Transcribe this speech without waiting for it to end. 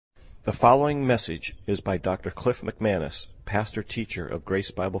The following message is by Dr. Cliff McManus, pastor-teacher of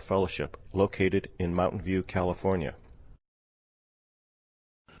Grace Bible Fellowship, located in Mountain View, California.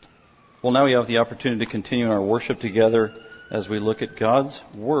 Well, now we have the opportunity to continue our worship together as we look at God's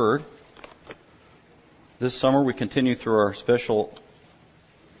Word. This summer we continue through our special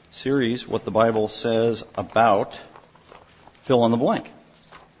series, What the Bible Says About Fill in the Blank.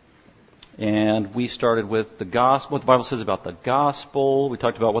 And we started with the gospel, what the Bible says about the gospel. We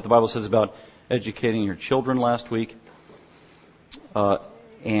talked about what the Bible says about educating your children last week.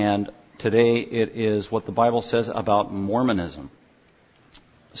 And today it is what the Bible says about Mormonism.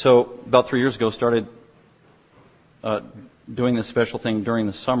 So about 3 years ago, started doing this special thing during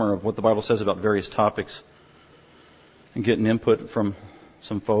the summer of what the Bible says about various topics and getting input from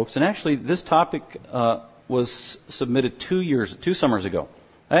some folks. And actually, this topic was submitted 2 summers ago.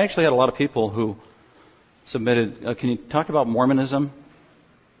 I actually had a lot of people who submitted, can you talk about Mormonism?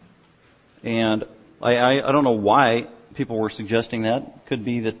 And I don't know why people were suggesting that. Could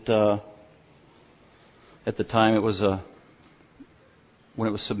be that at the time it was when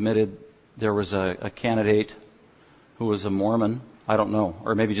it was submitted, there was a candidate who was a Mormon. I don't know.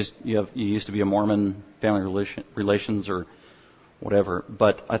 Or maybe just you used to be a Mormon, family relations or whatever.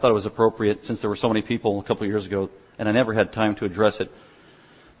 But I thought it was appropriate, since there were so many people a couple of years ago, and I never had time to address it,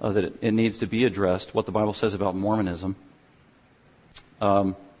 that it needs to be addressed, what the Bible says about Mormonism.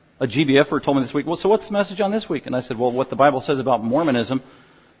 A GBFer told me this week, well, so what's the message on this week? And I said, well, what the Bible says about Mormonism.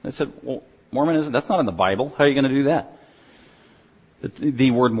 And they said, well, Mormonism, that's not in the Bible. How are you going to do that?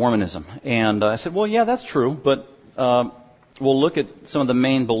 The word Mormonism. And I said, well, yeah, that's true, but we'll look at some of the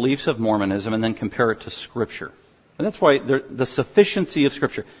main beliefs of Mormonism and then compare it to Scripture. And that's why the sufficiency of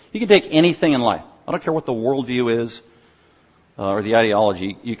Scripture. You can take anything in life. I don't care what the worldview is, or the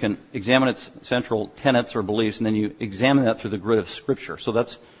ideology. You can examine its central tenets or beliefs, and then you examine that through the grid of Scripture. So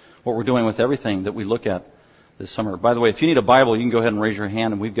that's what we're doing with everything that we look at this summer. By the way, if you need a Bible, you can go ahead and raise your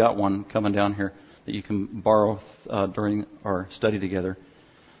hand, and we've got one coming down here that you can borrow during our study together.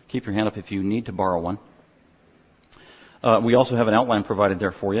 Keep your hand up if you need to borrow one. We also have an outline provided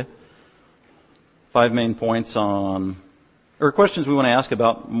there for you. 5 main points or questions we want to ask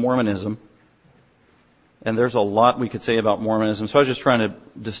about Mormonism. And there's a lot we could say about Mormonism, so I was just trying to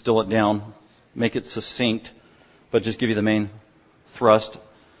distill it down, make it succinct, but just give you the main thrust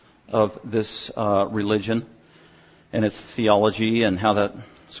of this religion and its theology and how that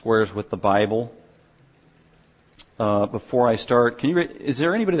squares with the Bible. Before I start, is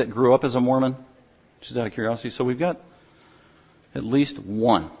there anybody that grew up as a Mormon? Just out of curiosity. So we've got at least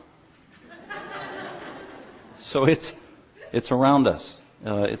one. So it's around us.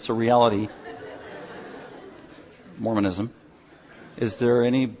 It's a reality. Mormonism. Is there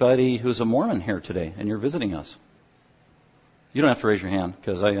anybody who's a Mormon here today and you're visiting us? You don't have to raise your hand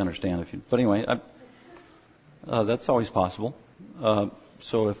because I understand if you. But anyway, that's always possible.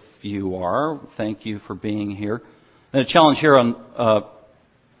 So if you are, thank you for being here. And a challenge here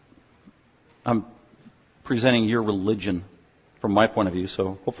I'm presenting your religion from my point of view.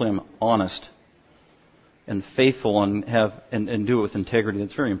 So hopefully I'm honest and faithful and do it with integrity.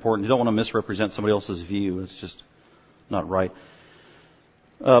 That's very important. You don't want to misrepresent somebody else's view. It's just not right.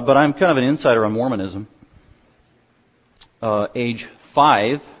 But I'm kind of an insider on Mormonism. Age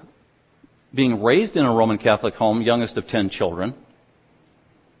 5, being raised in a Roman Catholic home, youngest of 10 children.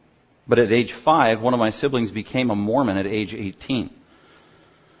 But at age 5, one of my siblings became a Mormon at age 18.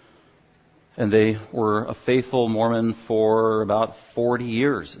 And they were a faithful Mormon for about 40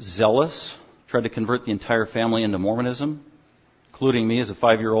 years. Zealous, tried to convert the entire family into Mormonism, including me as a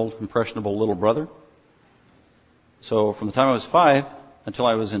 5-year-old impressionable little brother. So from the time I was 5 until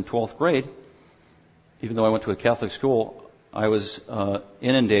I was in 12th grade, even though I went to a Catholic school, I was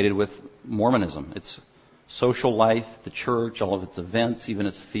inundated with Mormonism. Its social life, the church, all of its events, even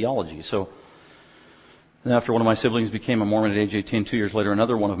its theology. So then after one of my siblings became a Mormon at age 18, 2 years later,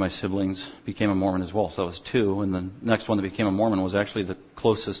 another one of my siblings became a Mormon as well. So that was 2. And the next one that became a Mormon was actually the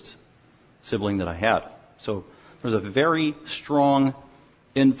closest sibling that I had. So there's a very strong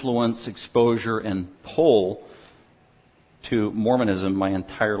influence, exposure, and pull to Mormonism my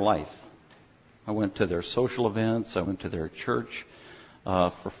entire life. I went to their social events. I went to their church.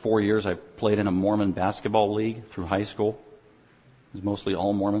 For 4 years, I played in a Mormon basketball league through high school. It was mostly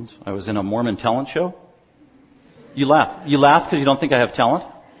all Mormons. I was in a Mormon talent show. You laugh. You laugh because you don't think I have talent?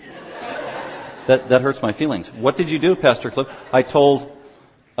 That hurts my feelings. What did you do, Pastor Cliff? I told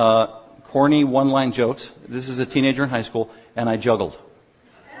corny one-line jokes. This is a teenager in high school, and I juggled.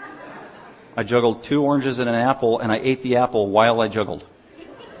 I juggled 2 oranges and an apple, and I ate the apple while I juggled.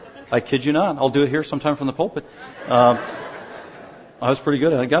 I kid you not. I'll do it here sometime from the pulpit. I was pretty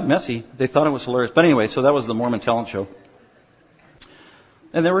good at it. It got messy. They thought it was hilarious. But anyway, so that was the Mormon talent show.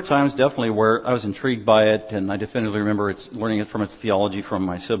 And there were times definitely where I was intrigued by it, and I definitively remember learning it from its theology from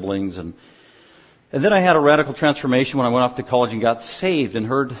my siblings. And then I had a radical transformation when I went off to college and got saved and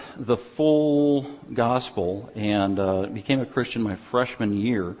heard the full gospel and became a Christian my freshman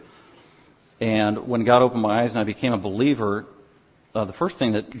year. And when God opened my eyes and I became a believer, the first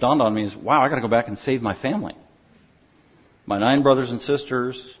thing that dawned on me is, wow, I got to go back and save my family. My 9 brothers and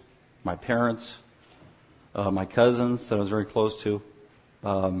sisters, my parents, my cousins that I was very close to.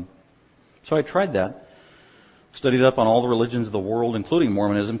 So I tried that. Studied up on all the religions of the world, including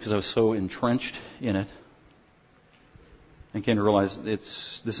Mormonism, because I was so entrenched in it. And came to realize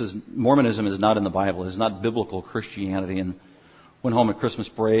Mormonism is not in the Bible. It is not biblical Christianity. And went home at Christmas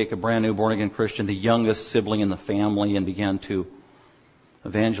break, a brand new born again Christian, the youngest sibling in the family, and began to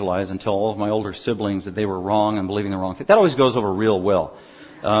evangelize and tell all of my older siblings that they were wrong and believing the wrong thing. That always goes over real well.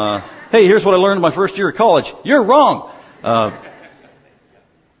 Hey, here's what I learned in my first year of college. You're wrong.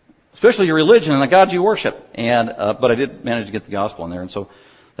 Especially your religion and the God you worship. But I did manage to get the gospel in there, and so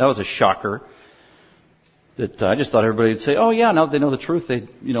that was a shocker. That I just thought everybody would say, "Oh yeah, now that they know the truth, they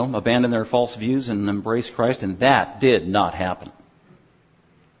abandon their false views and embrace Christ," and that did not happen.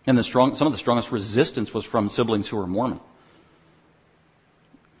 And some of the strongest resistance was from siblings who were Mormon,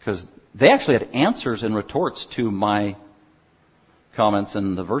 because they actually had answers and retorts to my comments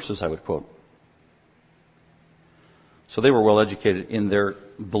and the verses I would quote. So they were well educated in their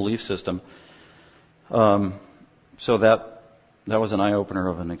belief system. So that was an eye-opener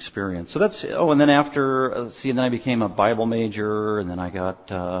of an experience. So and then after, then I became a Bible major, and then I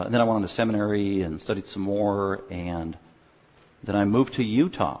went on to seminary and studied some more, and then I moved to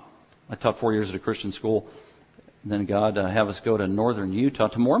Utah. I taught 4 years at a Christian school. And then God had us go to northern Utah,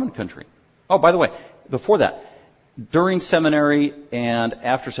 to Mormon country. Oh, by the way, before that, during seminary and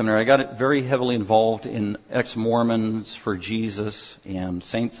after seminary, I got very heavily involved in Ex-Mormons for Jesus and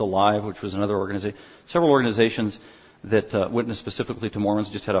Saints Alive, which was another organization. Several organizations that witnessed specifically to Mormons,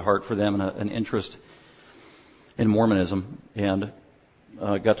 just had a heart for them and an interest in Mormonism. And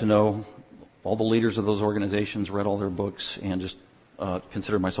got to know all the leaders of those organizations, read all their books, and just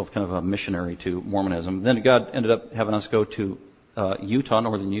considered myself kind of a missionary to Mormonism. Then God ended up having us go to Utah,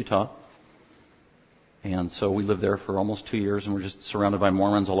 northern Utah. And so we lived there for almost 2 years, and we're just surrounded by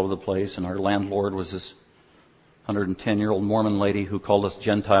Mormons all over the place. And our landlord was this 110-year-old Mormon lady who called us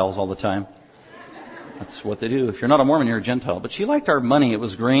Gentiles all the time. That's what they do. If you're not a Mormon, you're a Gentile. But she liked our money. It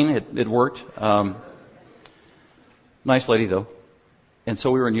was green. It worked. Nice lady, though. And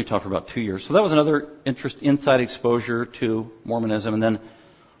so we were in Utah for about 2 years. So that was another inside exposure to Mormonism. And then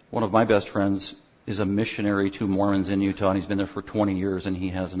one of my best friends is a missionary to Mormons in Utah, and he's been there for 20 years, and he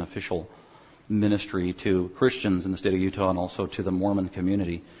has an official ministry to Christians in the state of Utah and also to the Mormon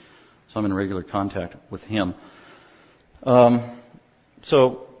community. So I'm in regular contact with him.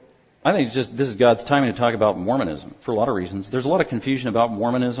 So I think this is God's timing to talk about Mormonism for a lot of reasons. There's a lot of confusion about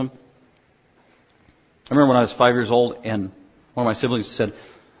Mormonism. I remember when I was 5 years old and one of my siblings said,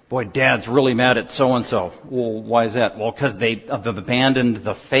 "Boy, Dad's really mad at so-and-so." Well, why is that? Well, because they've abandoned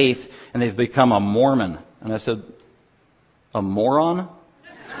the faith and they've become a Mormon. And I said, "A moron?"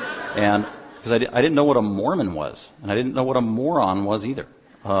 And because I didn't know what a Mormon was, and I didn't know what a moron was either.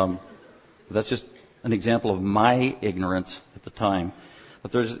 That's just an example of my ignorance at the time.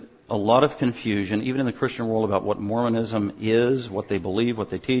 But there's a lot of confusion, even in the Christian world, about what Mormonism is, what they believe, what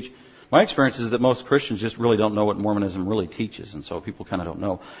they teach. My experience is that most Christians just really don't know what Mormonism really teaches, and so people kind of don't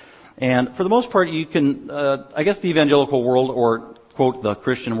know. And for the most part, you can, I guess the evangelical world, or, quote, the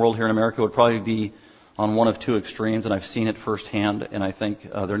Christian world here in America would probably be on one of two extremes, and I've seen it firsthand, and I think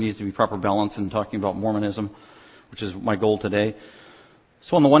there needs to be proper balance in talking about Mormonism, which is my goal today.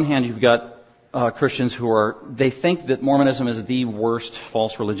 So on the one hand, you've got Christians they think that Mormonism is the worst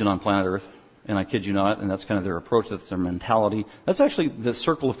false religion on planet Earth, and I kid you not, and that's kind of their approach, that's their mentality. That's actually the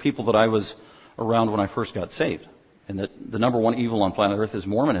circle of people that I was around when I first got saved, and that the number one evil on planet Earth is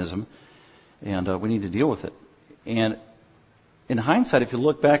Mormonism, and we need to deal with it. And in hindsight, if you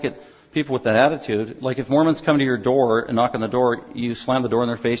look back at people with that attitude, like if Mormons come to your door and knock on the door, you slam the door in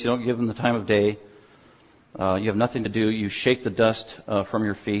their face, you don't give them the time of day, you have nothing to do, you shake the dust from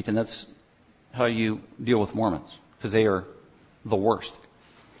your feet, and that's how you deal with Mormons, because they are the worst.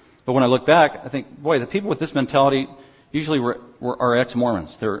 But when I look back, I think, boy, the people with this mentality usually are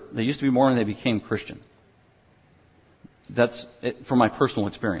ex-Mormons. They used to be Mormon, they became Christian. That's it from my personal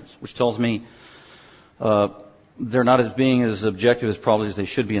experience, which tells me they're not being as objective as probably as they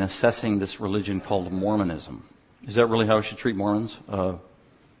should be in assessing this religion called Mormonism. Is that really how we should treat Mormons?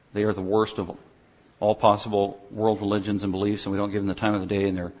 They are the worst of all possible world religions and beliefs, and we don't give them the time of the day,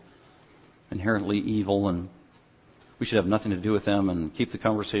 and they're inherently evil, and we should have nothing to do with them, and keep the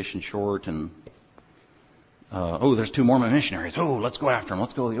conversation short, and there's 2 Mormon missionaries. Oh, let's go after them.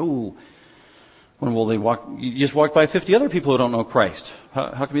 Let's go. Oh, when will they walk? You just walked by 50 other people who don't know Christ.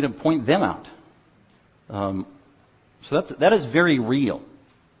 How come you didn't point them out? So that is very real.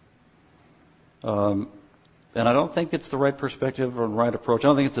 And I don't think it's the right perspective or the right approach. I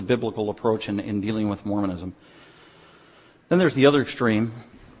don't think it's a biblical approach in dealing with Mormonism. Then there's the other extreme,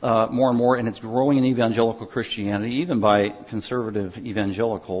 more and more, and it's growing in evangelical Christianity, even by conservative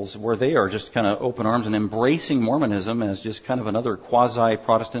evangelicals, where they are just kind of open arms and embracing Mormonism as just kind of another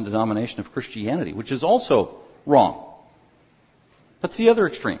quasi-Protestant denomination of Christianity, which is also wrong. That's the other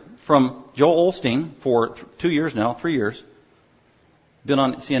extreme. From Joel Osteen for 2 years now, 3 years, been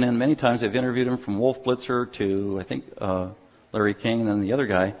on CNN many times. They've interviewed him from Wolf Blitzer to, I think, Larry King and then the other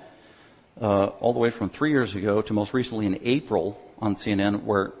guy, all the way from 3 years ago to most recently in April on CNN,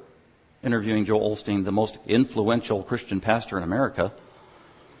 where interviewing Joel Osteen, the most influential Christian pastor in America.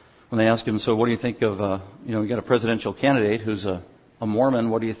 When they asked him, so what do you think of, you got a presidential candidate who's a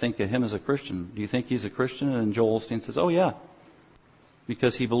Mormon, what do you think of him as a Christian? Do you think he's a Christian? And Joel Osteen says, oh yeah,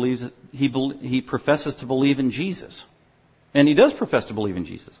 because he professes to believe in Jesus. And he does profess to believe in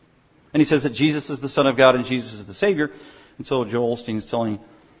Jesus. And he says that Jesus is the Son of God and Jesus is the Savior. And so Joel Osteen is telling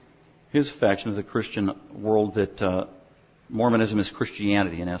his faction of the Christian world that Mormonism is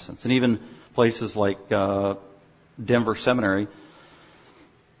Christianity in essence. And even places like Denver Seminary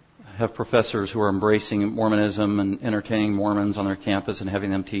have professors who are embracing Mormonism and entertaining Mormons on their campus and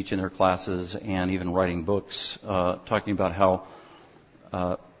having them teach in their classes and even writing books talking about how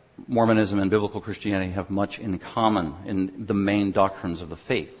Mormonism and biblical Christianity have much in common in the main doctrines of the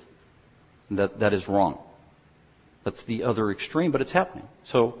faith. That is wrong. That's the other extreme, but it's happening.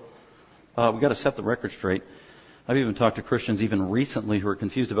 So we've got to set the record straight. I've even talked to Christians even recently who are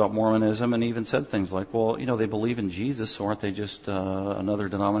confused about Mormonism and even said things like, well, they believe in Jesus, so aren't they just another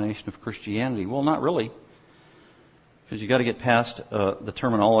denomination of Christianity? Well, not really. Because you've got to get past the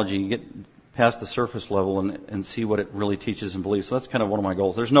terminology, get past the surface level and see what it really teaches and believes. So that's kind of one of my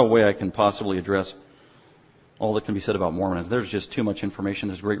goals. There's no way I can possibly address all that can be said about Mormonism. There's just too much information.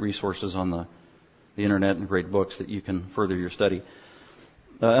 There's great resources on the internet and great books that you can further your study.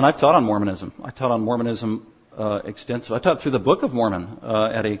 And I've taught on Mormonism. I taught on Mormonism extensive. I taught through the Book of Mormon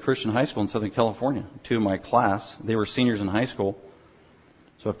at a Christian high school in Southern California to my class. They were seniors in high school.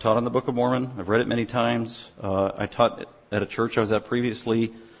 So I've taught on the Book of Mormon. I've read it many times. I taught at a church I was at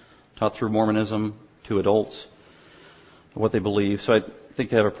previously, taught through Mormonism to adults, what they believe. So I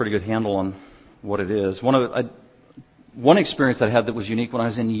think I have a pretty good handle on what it is. One experience that I had that was unique when I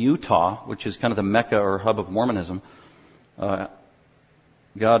was in Utah, which is kind of the Mecca or hub of Mormonism,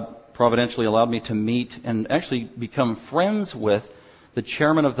 God providentially allowed me to meet and actually become friends with the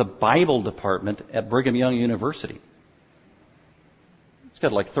chairman of the Bible department at Brigham Young University. It's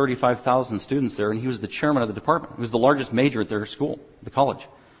got like 35,000 students there, and he was the chairman of the department. He was the largest major at their school, the college.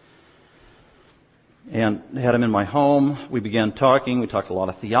 And I had him in my home. We began talking. We talked a lot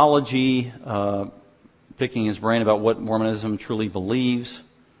of theology, picking his brain about what Mormonism truly believes.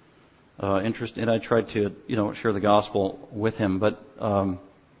 And I tried to, share the gospel with him. But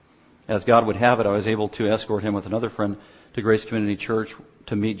as God would have it, I was able to escort him with another friend to Grace Community Church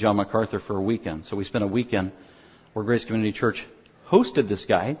to meet John MacArthur for a weekend. So we spent a weekend where Grace Community Church hosted this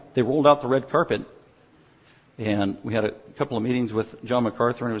guy. They rolled out the red carpet. And we had a couple of meetings with John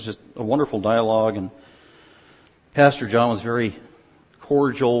MacArthur, and it was just a wonderful dialogue. And Pastor John was very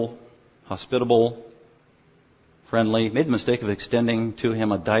cordial, hospitable, friendly. Made the mistake of extending to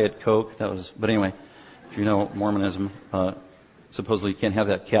him a Diet Coke. But anyway, if you know Mormonism, supposedly you can't have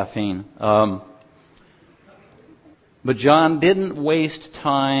that caffeine. But John didn't waste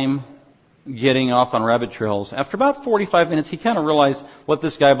time getting off on rabbit trails. After about 45 minutes, he kind of realized what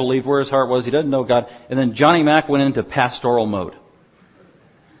this guy believed, where his heart was. He doesn't know God. And then Johnny Mac went into pastoral mode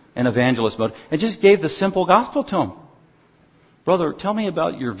and evangelist mode and just gave the simple gospel to him. Brother, tell me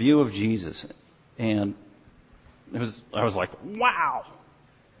about your view of Jesus. And I was like, wow.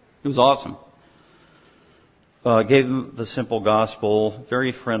 It was awesome. Gave him the simple gospel,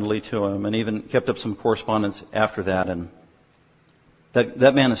 very friendly to him, and even kept up some correspondence after that. And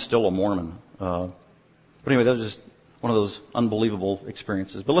that man is still a Mormon. But anyway, that was just one of those unbelievable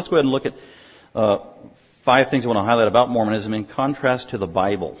experiences. But let's go ahead and look at 5 things I want to highlight about Mormonism in contrast to the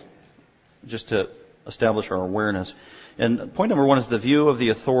Bible, just to establish our awareness. And point number 1 is the view of the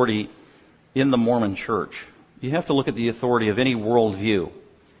authority in the Mormon Church. You have to look at the authority of any worldview.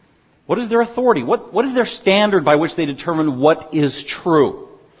 What is their authority? What is their standard by which they determine what is true?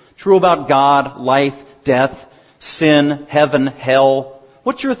 True about God, life, death, sin, heaven, hell.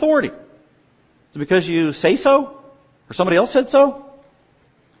 What's your authority? Is it because you say so? Or somebody else said so?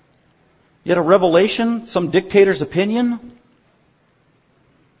 You had a revelation, some dictator's opinion?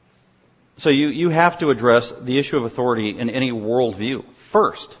 So you have to address the issue of authority in any worldview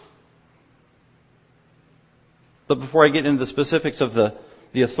first. But before I get into the specifics of the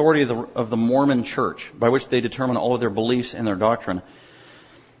authority of the Mormon Church, by which they determine all of their beliefs and their doctrine,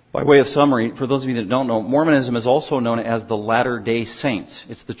 by way of summary, for those of you that don't know, Mormonism is also known as the Latter-day Saints.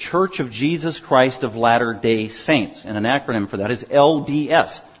 It's the Church of Jesus Christ of Latter-day Saints. And an acronym for that is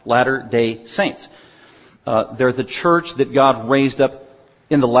LDS, Latter-day Saints. They're the church that God raised up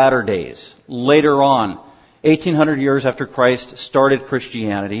in the latter days. Later on, 1800 years after Christ started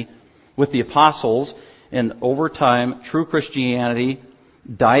Christianity with the apostles, and over time, true Christianity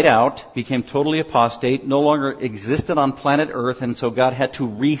died out, became totally apostate, no longer existed on planet Earth, and so God had to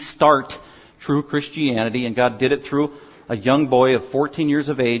restart true Christianity, and God did it through a young boy of 14 years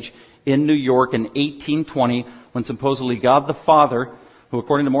of age in New York in 1820, when supposedly God the Father, who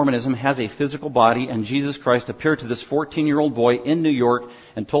according to Mormonism has a physical body, and Jesus Christ appeared to this 14-year-old boy in New York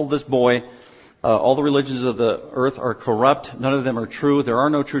and told this boy, all the religions of the earth are corrupt. None of them are true. There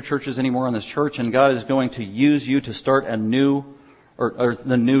are no true churches anymore in this church, and God is going to use you to start a new, or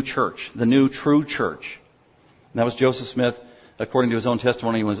the new church, the new true church. And that was Joseph Smith, according to his own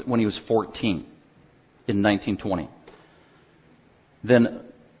testimony, when he was 14 in 1920. Then,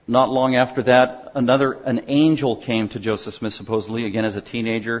 not long after that, an angel came to Joseph Smith, supposedly, again as a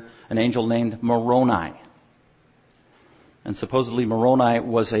teenager, an angel named Moroni. And supposedly Moroni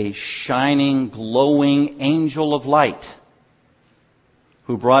was a shining, glowing angel of light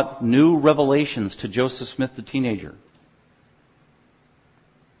who brought new revelations to Joseph Smith, the teenager,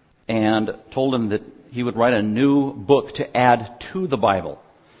 and told him that he would write a new book to add to the Bible.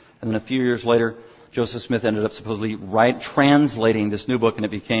 And then a few years later, Joseph Smith ended up supposedly translating this new book, and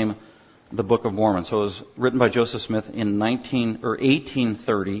it became the Book of Mormon. So it was written by Joseph Smith in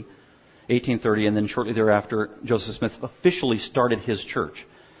 1830, and then shortly thereafter, Joseph Smith officially started his church,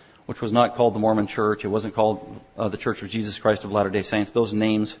 which was not called the Mormon Church. It wasn't called the Church of Jesus Christ of Latter-day Saints. Those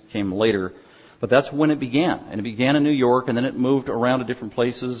names came later. But that's when it began. And it began in New York, and then it moved around to different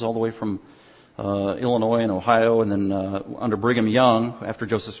places, all the way from Illinois and Ohio, and then under Brigham Young, after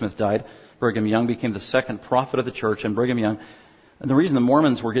Joseph Smith died, Brigham Young became the second prophet of the church, and Brigham Young, and the reason the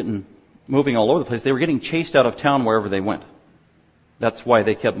Mormons were moving all over the place, they were getting chased out of town wherever they went. That's why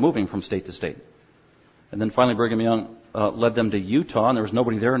they kept moving from state to state. And then finally Brigham Young led them to Utah, and there was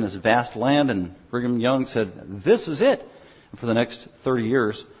nobody there in this vast land, and Brigham Young said, "This is it." And for the next 30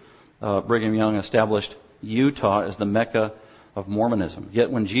 years, Brigham Young established Utah as the Mecca of Mormonism.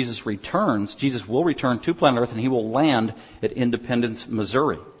 Yet when Jesus returns, Jesus will return to planet Earth, and he will land at Independence,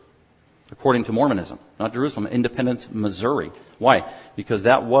 Missouri, according to Mormonism. Not Jerusalem, Independence, Missouri. Why? Because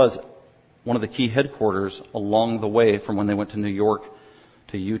that was one of the key headquarters along the way from when they went to New York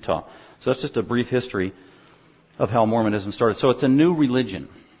to Utah. So that's just a brief history of how Mormonism started. So it's a new religion.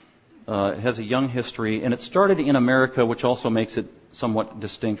 It has a young history, and it started in America, which also makes it somewhat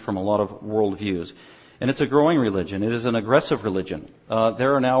distinct from a lot of worldviews. And it's a growing religion. It is an aggressive religion.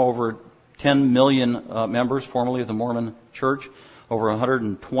 There are now over 10 million members, formerly of the Mormon Church, over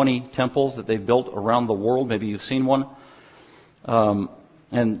 120 temples that they've built around the world. Maybe you've seen one. And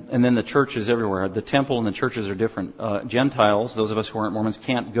then the churches everywhere. The temple and the churches are different. Gentiles, those of us who aren't Mormons,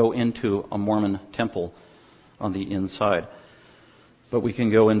 can't go into a Mormon temple on the inside. But we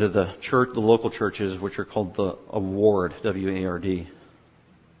can go into the church, the local churches, which are called the Ward, W-A-R-D.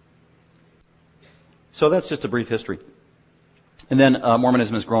 So that's just a brief history. And then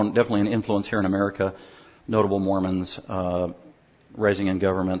Mormonism has grown definitely an influence here in America. Notable Mormons rising in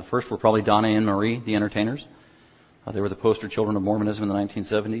government. The first were probably Donna and Marie, the Entertainers. They were the poster children of Mormonism in the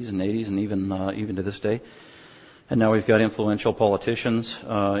 1970s and 80s, and even to this day. And now we've got influential politicians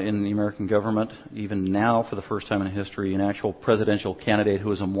in the American government. Even now, for the first time in history, an actual presidential candidate who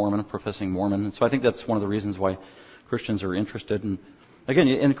is a Mormon, professing Mormon. And so I think that's one of the reasons why Christians are interested. And again,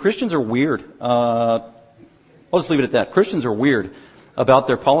 and Christians are weird. I'll just leave it at that. Christians are weird about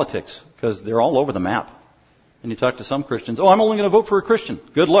their politics because they're all over the map. And you talk to some Christians, I'm only going to vote for a Christian.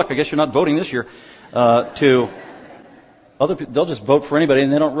 Good luck. I guess you're not voting this year. Other people, they'll just vote for anybody,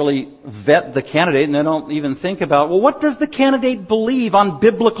 and they don't really vet the candidate, and they don't even think about, what does the candidate believe on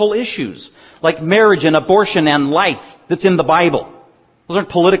biblical issues, like marriage and abortion and life that's in the Bible? Those aren't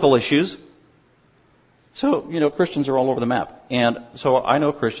political issues. So, Christians are all over the map. And so I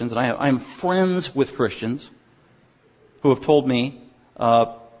know Christians, and I'm friends with Christians who have told me, I'm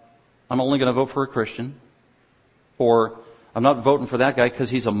only going to vote for a Christian, or I'm not voting for that guy because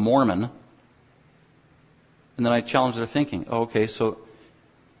he's a Mormon. And then I challenge their thinking. Oh, okay, so,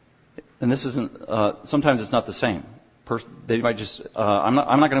 and this isn't, sometimes it's not the same. They might just, I'm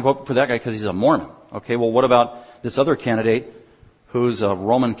not going to vote for that guy because he's a Mormon. Okay, well, what about this other candidate who's a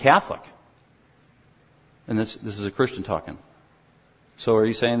Roman Catholic? And this is a Christian talking. So are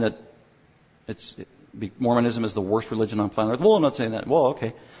you saying that Mormonism is the worst religion on planet Earth? Well, I'm not saying that. Well,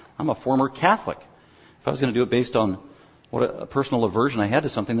 okay. I'm a former Catholic. If I was going to do it based on what a personal aversion I had to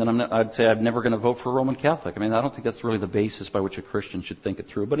something, then I'd say I'm never going to vote for a Roman Catholic. I mean, I don't think that's really the basis by which a Christian should think it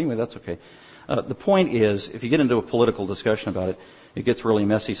through. But anyway, that's okay. The point is, if you get into a political discussion about it, it gets really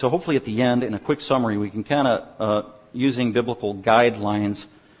messy. So hopefully at the end, in a quick summary, we can kind of, using biblical guidelines,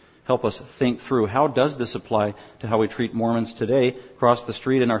 help us think through how does this apply to how we treat Mormons today across the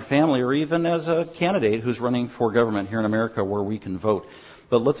street in our family, or even as a candidate who's running for government here in America where we can vote.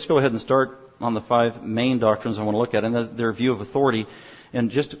 But let's go ahead and start on the 5 main doctrines I want to look at, and that's their view of authority. And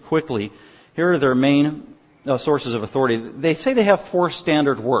just quickly, here are their main sources of authority. They say they have 4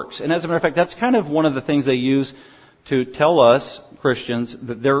 standard works. And as a matter of fact, that's kind of one of the things they use to tell us, Christians,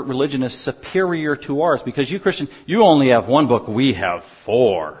 that their religion is superior to ours. Because you Christians, you only have 1 book, we have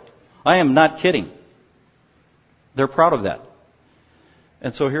 4. I am not kidding. They're proud of that.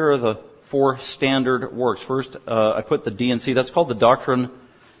 And so here are the 4 standard works. First, I put the D and C. That's called the Doctrine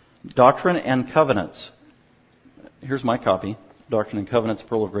and Covenants. Here's my copy. Doctrine and Covenants,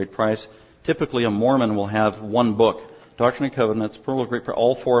 Pearl of Great Price. Typically, a Mormon will have 1 book. Doctrine and Covenants, Pearl of Great Price,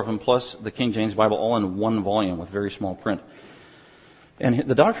 all 4 of them, plus the King James Bible, all in 1 volume with very small print. And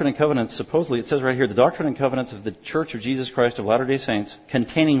the Doctrine and Covenants, supposedly, it says right here, the Doctrine and Covenants of the Church of Jesus Christ of Latter-day Saints,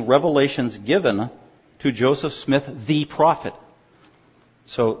 containing revelations given to Joseph Smith, the prophet.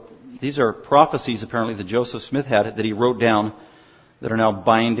 So these are prophecies, apparently, that Joseph Smith had, that he wrote down, that are now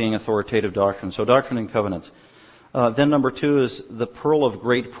binding authoritative doctrine. So Doctrine and Covenants. Then number 2 is the Pearl of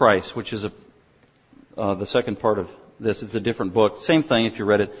Great Price, which is the second part of this. It's a different book. Same thing if you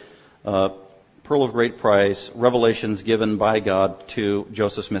read it. Pearl of Great Price, revelations given by God to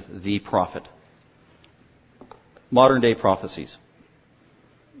Joseph Smith, the prophet. Modern day prophecies.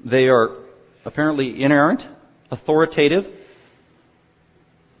 They are apparently inerrant, authoritative,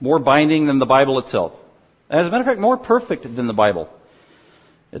 more binding than the Bible itself. As a matter of fact, more perfect than the Bible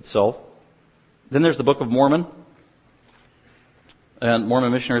itself. Then there's the Book of Mormon. And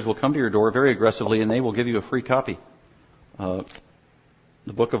Mormon missionaries will come to your door very aggressively and they will give you a free copy.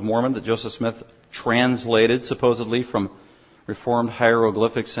 The Book of Mormon that Joseph Smith translated supposedly from Reformed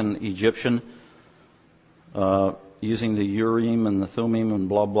hieroglyphics in Egyptian, using the Urim and the Thummim and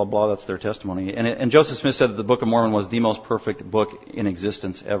blah, blah, blah. That's their testimony. And Joseph Smith said that the Book of Mormon was the most perfect book in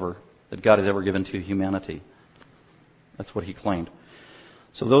existence ever, that God has ever given to humanity. That's what he claimed.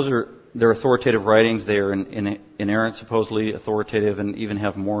 So those are their authoritative writings. They are inerrant, supposedly authoritative, and even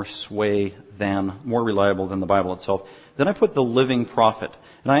have more sway more reliable than the Bible itself. Then I put the Living Prophet.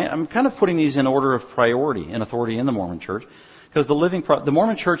 And I'm kind of putting these in order of priority and authority in the Mormon Church. Because the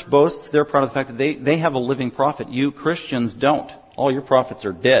Mormon Church boasts, they're proud of the fact that they have a living prophet. You Christians don't. All your prophets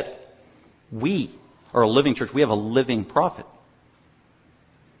are dead. We are a living church. We have a living prophet.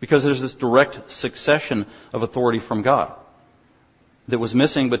 Because there's this direct succession of authority from God that was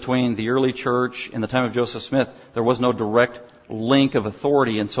missing between the early church and the time of Joseph Smith. There was no direct link of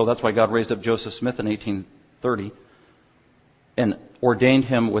authority, and so that's why God raised up Joseph Smith in 1830 and ordained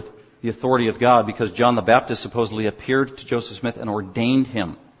him with the authority of God, because John the Baptist supposedly appeared to Joseph Smith and ordained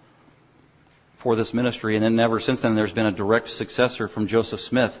him for this ministry. And then ever since then there's been a direct successor from Joseph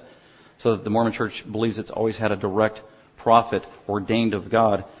Smith, so that the Mormon Church believes it's always had a direct prophet ordained of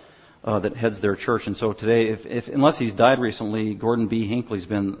God that heads their church. And so today, unless he's died recently, Gordon B. Hinckley's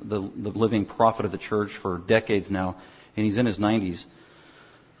been the living prophet of the church for decades now, and he's in his 90s.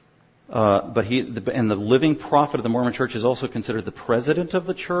 But the living prophet of the Mormon Church is also considered the president of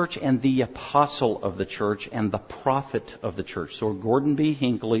the church and the apostle of the church and the prophet of the church. So Gordon B.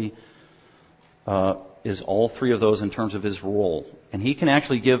 Hinckley is all 3 of those in terms of his role. And he can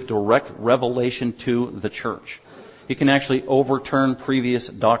actually give direct revelation to the church. He can actually overturn previous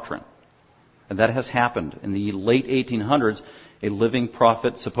doctrine. And that has happened. In the late 1800s, a living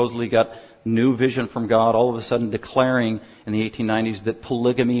prophet supposedly got new vision from God, all of a sudden declaring in the 1890s that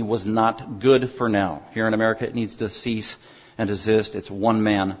polygamy was not good for now. Here in America, it needs to cease and desist. It's 1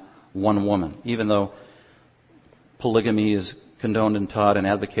 man, 1 woman. Even though polygamy is condoned and taught and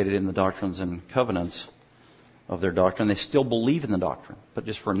advocated in the Doctrines and Covenants of their doctrine, they still believe in the doctrine. But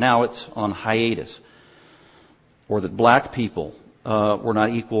just for now, it's on hiatus. Or that black people were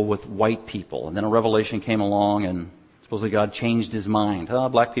not equal with white people. And then a revelation came along and supposedly God changed his mind.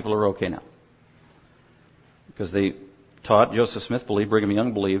 Black people are okay now. Because they taught, Joseph Smith believed, Brigham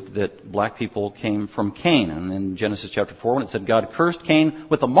Young believed, that black people came from Cain. And in Genesis chapter 4, when it said God cursed Cain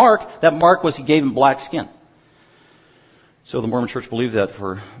with a mark, that mark was he gave him black skin. So the Mormon Church believed that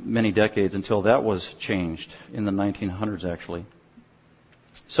for many decades until that was changed in the 1900s, actually.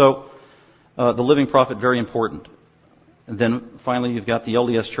 So the living prophet, very important. And then finally you've got the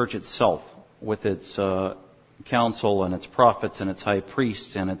LDS Church itself with its council and its prophets and its high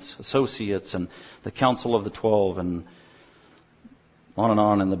priests and its associates and the Council of the 12 and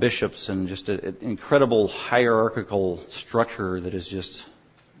on, and the bishops, and just an incredible hierarchical structure that is just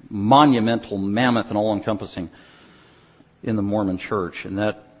monumental, mammoth, and all-encompassing in the Mormon Church. And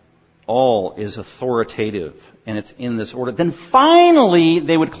that all is authoritative, and it's in this order. Then finally,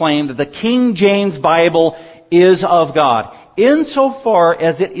 they would claim that the King James Bible is of God, insofar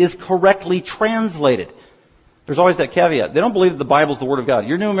as it is correctly translated. There's always that caveat. They don't believe that the Bible is the Word of God.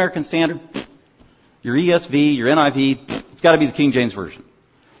 Your New American Standard, your ESV, your NIV, it's got to be the King James Version.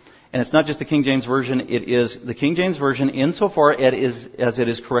 And it's not just the King James Version, it is the King James Version insofar as it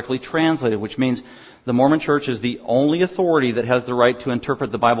is correctly translated, which means the Mormon Church is the only authority that has the right to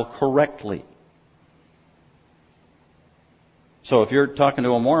interpret the Bible correctly. So if you're talking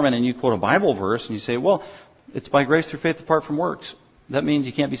to a Mormon and you quote a Bible verse and you say, well, it's by grace through faith apart from works, that means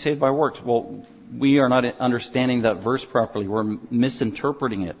you can't be saved by works. Well, we are not understanding that verse properly. We're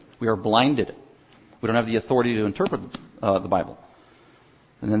misinterpreting it. We are blinded. We don't have the authority to interpret the Bible.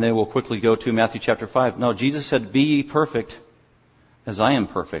 And then they will quickly go to Matthew chapter 5. No, Jesus said, be ye perfect as I am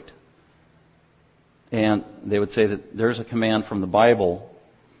perfect. And they would say that there's a command from the Bible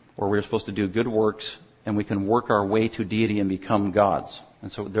where we're supposed to do good works and we can work our way to deity and become gods.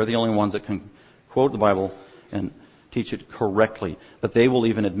 And so they're the only ones that can quote the Bible and teach it correctly. But they will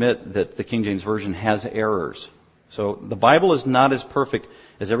even admit that the King James Version has errors. So the Bible is not as perfect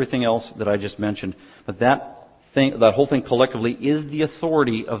as everything else that I just mentioned. But that whole thing collectively is the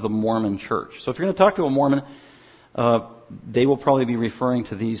authority of the Mormon Church. So if you're going to talk to a Mormon, they will probably be referring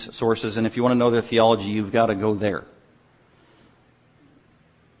to these sources. And if you want to know their theology, you've got to go there.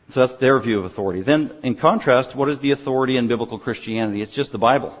 So that's their view of authority. Then, in contrast, what is the authority in biblical Christianity? It's just the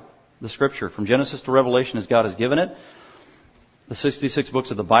Bible, the Scripture. From Genesis to Revelation as God has given it. The 66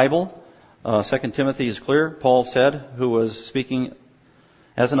 books of the Bible. 2 Timothy is clear. Paul said, who was speaking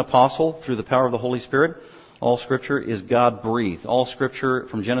as an apostle through the power of the Holy Spirit, all Scripture is God-breathed. All Scripture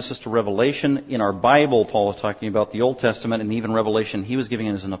from Genesis to Revelation. In our Bible, Paul is talking about the Old Testament and even Revelation he was giving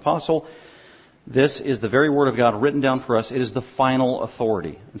as an apostle. This is the very Word of God written down for us. It is the final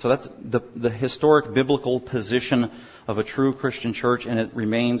authority. And so that's the historic biblical position of a true Christian church, and it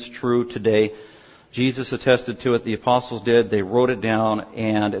remains true today. Jesus attested to it. The apostles did. They wrote it down.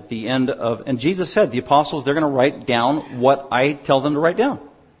 And at the end of... And Jesus said, the apostles, they're going to write down what I tell them to write down.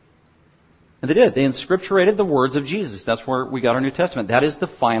 And they did. They inscripturated the words of Jesus. That's where we got our New Testament. That is the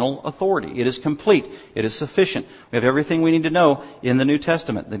final authority. It is complete. It is sufficient. We have everything we need to know in the New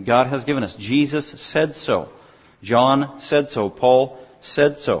Testament that God has given us. Jesus said so. John said so. Paul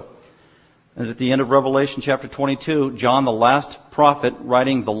said so. And at the end of Revelation chapter 22, John, the last prophet,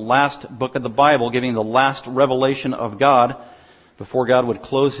 writing the last book of the Bible, giving the last revelation of God, before God would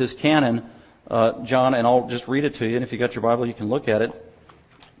close his canon, John, and I'll just read it to you, and if you got your Bible, you can look at it.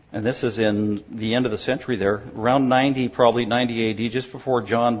 And this is in the end of the century there, around 90, probably 90 AD, just before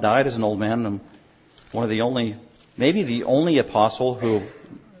John died as an old man, and one of the only, maybe the only apostle who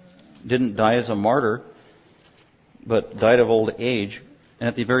didn't die as a martyr, but died of old age. And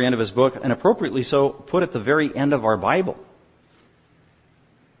at the very end of his book, and appropriately so, put at the very end of our Bible.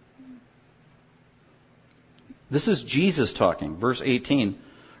 This is Jesus talking, verse 18.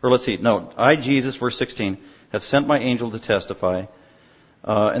 Or let's see, no, I, Jesus, verse 16, have sent my angel to testify.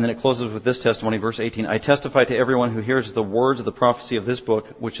 And then it closes with this testimony, verse 18. I testify to everyone who hears the words of the prophecy of this book,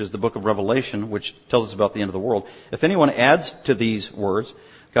 which is the book of Revelation, which tells us about the end of the world. If anyone adds to these words,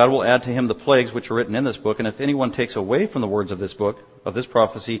 God will add to him the plagues which are written in this book. And if anyone takes away from the words of this book, of this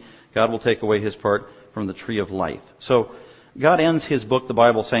prophecy, God will take away his part from the tree of life. So God ends his book, the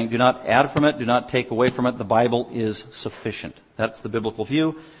Bible, saying, do not add from it, do not take away from it. The Bible is sufficient. That's the biblical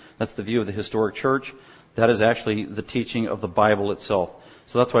view. That's the view of the historic church. That is actually the teaching of the Bible itself.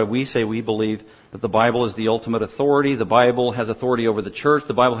 So that's why we say we believe that the Bible is the ultimate authority. The Bible has authority over the church.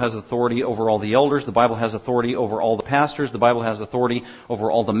 The Bible has authority over all the elders. The Bible has authority over all the pastors. The Bible has authority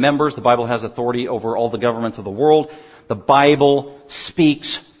over all the members. The Bible has authority over all the governments of the world. The Bible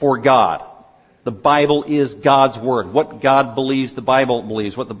speaks for God. The Bible is God's Word. What God believes, the Bible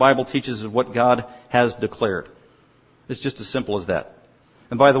believes. What the Bible teaches is what God has declared. It's just as simple as that.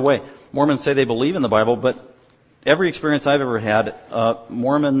 And by the way, Mormons say they believe in the Bible, but every experience I've ever had,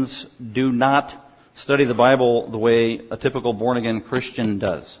 Mormons do not study the Bible the way a typical born-again Christian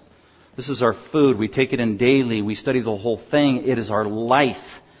does. This is our food. We take it in daily. We study the whole thing. It is our life.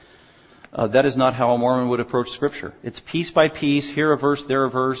 That is not how a Mormon would approach Scripture. It's piece by piece, here a verse, there a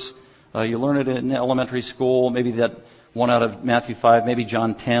verse. You learn it in elementary school, maybe that one out of Matthew 5, maybe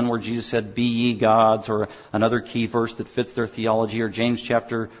John 10, where Jesus said, "Be ye gods," or another key verse that fits their theology, or James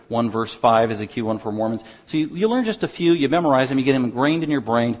chapter 1, verse 5 is a key one for Mormons. So you learn just a few, you memorize them, you get them ingrained in your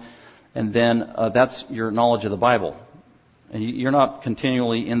brain, and then that's your knowledge of the Bible. And you're not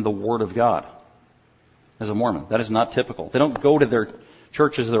continually in the Word of God as a Mormon. That is not typical. They don't go to their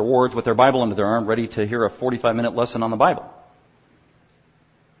churches, their wards, with their Bible under their arm, ready to hear a 45-minute lesson on the Bible.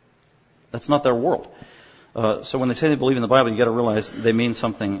 That's not their world. So when they say they believe in the Bible, you've got to realize they mean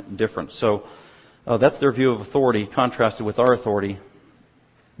something different. So that's their view of authority, contrasted with our authority.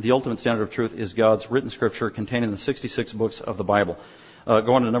 The ultimate standard of truth is God's written Scripture contained in the 66 books of the Bible.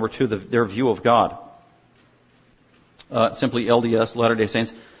 Go on to number 2, their view of God. Simply LDS, Latter-day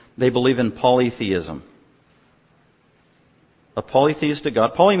Saints, they believe in polytheism. A polytheistic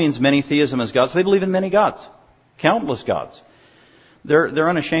God. Poly means many, theism is God. So they believe in many gods. Countless gods. They're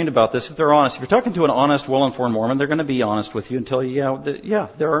unashamed about this if they're honest. If you're talking to an honest, well-informed Mormon, they're going to be honest with you and tell you,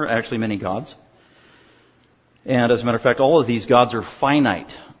 there are actually many gods. And as a matter of fact, all of these gods are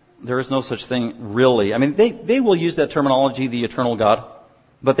finite. There is no such thing really. I mean, they will use that terminology, the eternal God,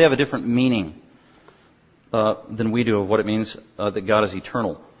 but they have a different meaning than we do of what it means that God is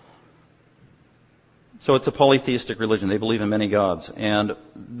eternal. So it's a polytheistic religion. They believe in many gods. And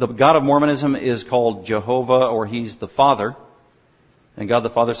the God of Mormonism is called Jehovah, or He's the Father. And God the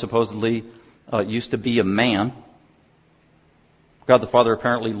Father supposedly used to be a man. God the Father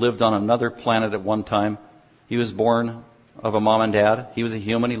apparently lived on another planet at one time. He was born of a mom and dad. He was a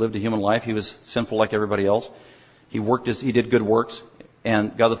human. He lived a human life. He was sinful like everybody else. He did good works.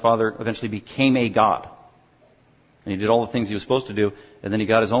 And God the Father eventually became a God. And He did all the things He was supposed to do. And then He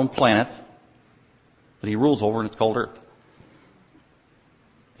got His own planet that He rules over, and it's called Earth.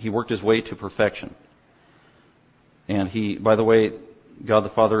 He worked His way to perfection. And He, by the way, God the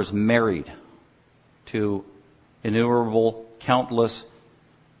Father is married to innumerable, countless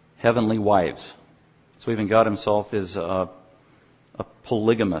heavenly wives. So even God Himself is a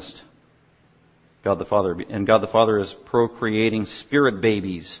polygamist, God the Father. And God the Father is procreating spirit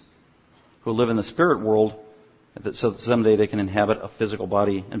babies who live in the spirit world so that someday they can inhabit a physical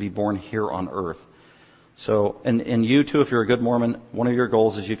body and be born here on earth. So, and you too, if you're a good Mormon, one of your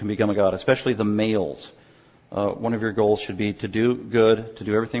goals is you can become a God, especially the males. One of your goals should be to do good, to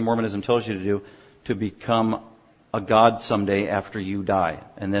do everything Mormonism tells you to do, to become a God someday after you die.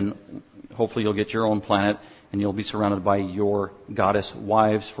 And then hopefully you'll get your own planet and you'll be surrounded by your goddess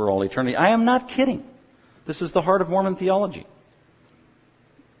wives for all eternity. I am not kidding. This is the heart of Mormon theology.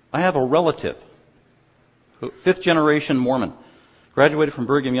 I have a relative, 5th generation Mormon, graduated from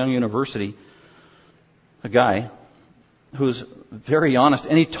Brigham Young University, a guy who's very honest.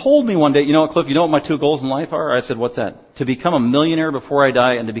 And he told me one day, you know what, Cliff, you know what my 2 goals in life are? I said, what's that? To become a millionaire before I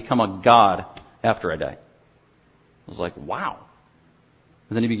die and to become a god after I die. I was like, wow.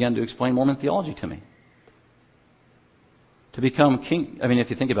 And then he began to explain Mormon theology to me. To become king, I mean, if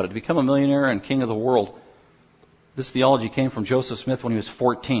you think about it, to become a millionaire and king of the world, this theology came from Joseph Smith when he was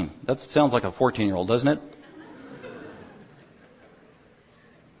 14. That sounds like a 14-year-old, doesn't it?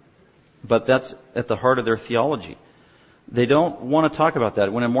 But that's at the heart of their theology. They don't want to talk about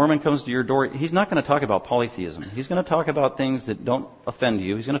that. When a Mormon comes to your door, he's not going to talk about polytheism. He's going to talk about things that don't offend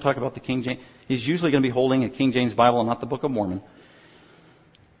you. He's going to talk about the King James. He's usually going to be holding a King James Bible and not the Book of Mormon.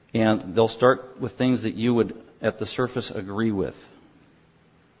 And they'll start with things that you would, at the surface, agree with.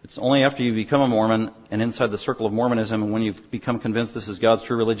 It's only after you become a Mormon and inside the circle of Mormonism, and when you've become convinced this is God's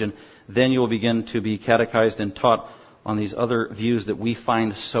true religion, then you will begin to be catechized and taught on these other views that we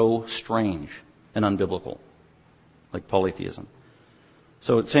find so strange and unbiblical, like polytheism.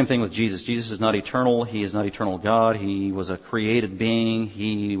 So same thing with Jesus. Jesus is not eternal. He is not eternal God. He was a created being.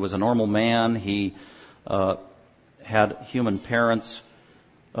 He was a normal man. He had human parents.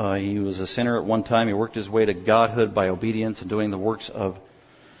 He was a sinner at one time. He worked his way to godhood by obedience and doing the works of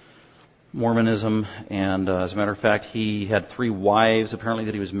Mormonism. And as a matter of fact, he had 3 wives apparently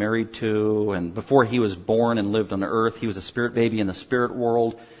that he was married to. And before he was born and lived on earth, he was a spirit baby in the spirit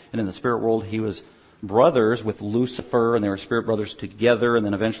world. And in the spirit world, he was brothers with Lucifer, and they were spirit brothers together. And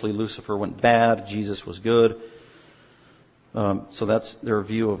then eventually Lucifer went bad. Jesus was good. So that's their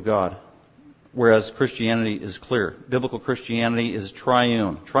view of God. Whereas Christianity is clear. Biblical Christianity is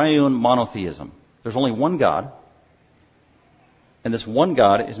triune monotheism. There's only one God. And this one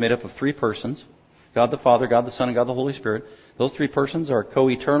God is made up of 3 persons. God the Father, God the Son, and God the Holy Spirit. Those 3 persons are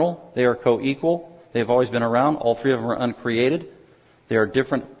co-eternal. They are co-equal. They've always been around. All three of them are uncreated. They are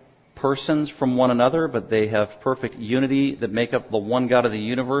different persons from one another, but they have perfect unity that make up the one God of the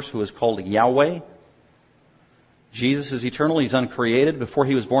universe, who is called Yahweh. Jesus is eternal. He's uncreated. Before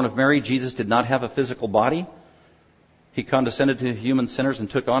he was born of Mary, Jesus did not have a physical body. He condescended to human sinners and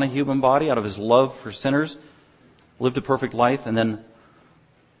took on a human body out of his love for sinners, lived a perfect life, and then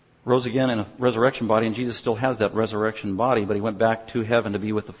rose again in a resurrection body. And Jesus still has that resurrection body, but he went back to heaven to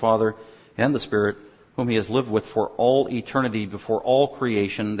be with the Father and the Spirit, whom he has lived with for all eternity, before all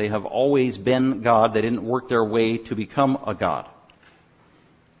creation. They have always been God. They didn't work their way to become a God.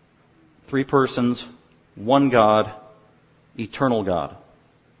 Three persons, one God, eternal God.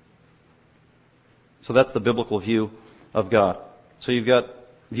 So that's the biblical view of God. So you've got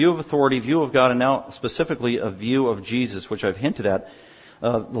view of authority, view of God, and now specifically a view of Jesus, which I've hinted at.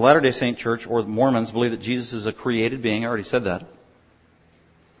 The Latter-day Saint Church, or the Mormons, believe that Jesus is a created being. I already said that.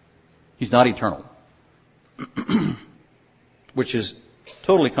 He's not eternal. Which is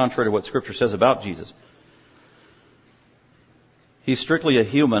totally contrary to what Scripture says about Jesus. He's strictly a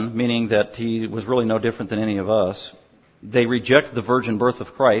human, meaning that he was really no different than any of us. They reject the virgin birth of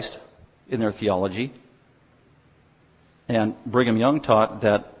Christ in their theology. And Brigham Young taught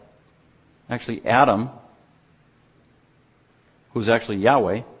that actually Adam, who's actually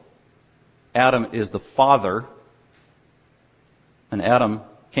Yahweh, Adam is the father, and Adam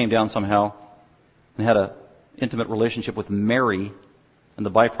came down somehow and had an intimate relationship with Mary, and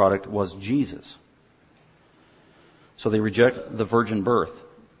the byproduct was Jesus. So they reject the virgin birth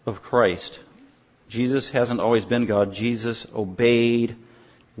of Christ. Jesus hasn't always been God. Jesus obeyed,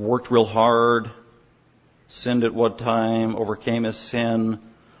 worked real hard, sinned at one time, overcame his sin,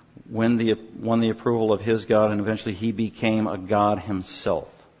 won the approval of his God, and eventually he became a God himself.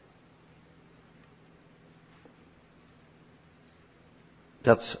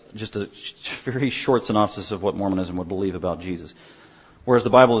 That's just a very short synopsis of what Mormonism would believe about Jesus. Whereas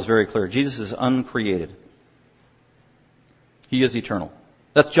the Bible is very clear. Jesus is uncreated. He is eternal.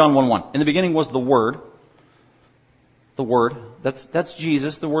 That's John 1:1. In the beginning was the Word. The Word. That's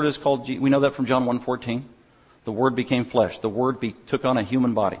Jesus. The Word is called, we know that from John 1:14. The Word became flesh. The Word took on a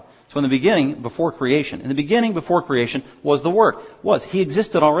human body. So in the beginning, before creation, was the Word. He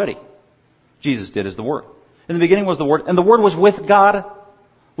existed already. Jesus did as the Word. In the beginning was the Word, and the Word was with God,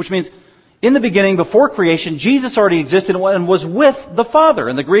 which means in the beginning, before creation, Jesus already existed and was with the Father.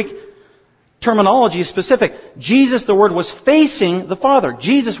 And the Greek terminology is specific. Jesus, the Word, was facing the Father.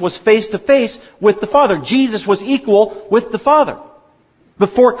 Jesus was face to face with the Father. Jesus was equal with the Father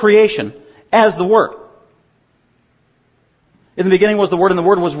before creation as the Word. In the beginning was the Word, and the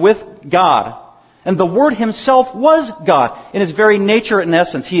Word was with God. And the Word Himself was God. In His very nature and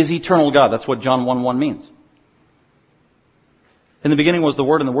essence, He is eternal God. That's what John 1:1 means. In the beginning was the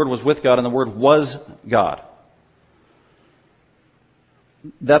Word, and the Word was with God, and the Word was God.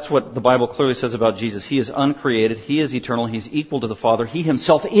 That's what the Bible clearly says about Jesus. He is uncreated. He is eternal. He's equal to the Father. He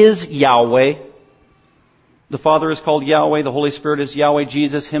Himself is Yahweh. The Father is called Yahweh. The Holy Spirit is Yahweh.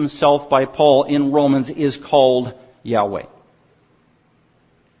 Jesus Himself, by Paul in Romans, is called Yahweh.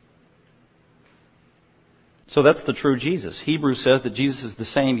 So that's the true Jesus. Hebrews says that Jesus is the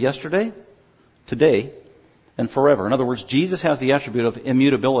same yesterday, today, and forever. In other words, Jesus has the attribute of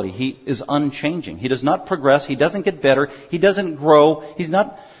immutability. He is unchanging. He does not progress. He doesn't get better. He doesn't grow. He's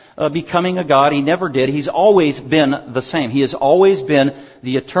not becoming a God. He never did. He's always been the same. He has always been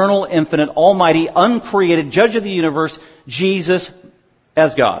the eternal, infinite, almighty, uncreated judge of the universe, Jesus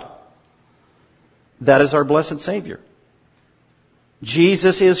as God. That is our blessed Savior.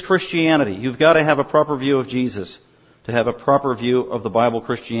 Jesus is Christianity. You've got to have a proper view of Jesus to have a proper view of the Bible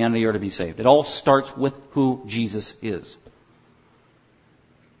Christianity or to be saved. It all starts with who Jesus is.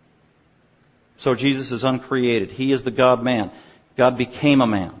 So Jesus is uncreated. He is the God-man. God became a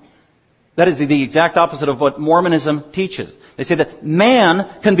man. That is the exact opposite of what Mormonism teaches. They say that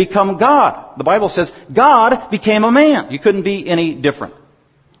man can become God. The Bible says God became a man. You couldn't be any different.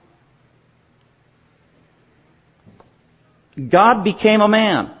 God became a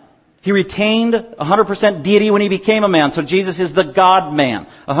man. He retained 100% deity when He became a man. So Jesus is the God-man.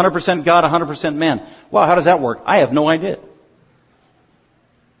 100% God, 100% man. Wow, how does that work? I have no idea.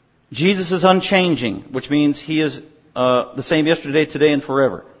 Jesus is unchanging, which means He is the same yesterday, today, and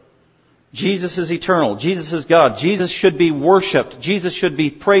forever. Jesus is eternal. Jesus is God. Jesus should be worshipped. Jesus should be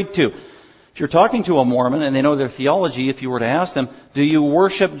prayed to. If you're talking to a Mormon and they know their theology, if you were to ask them, do you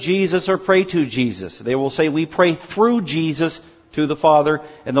worship Jesus or pray to Jesus? They will say, we pray through Jesus to the Father,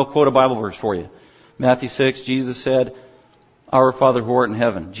 and they'll quote a Bible verse for you. Matthew 6, Jesus said, Our Father who art in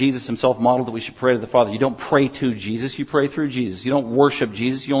heaven. Jesus Himself modeled that we should pray to the Father. You don't pray to Jesus, you pray through Jesus. You don't worship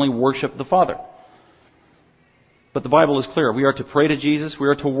Jesus, you only worship the Father. But the Bible is clear. We are to pray to Jesus. We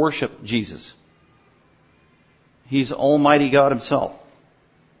are to worship Jesus. He's Almighty God Himself.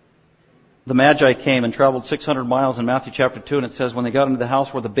 The Magi came and traveled 600 miles in Matthew chapter 2, and it says when they got into the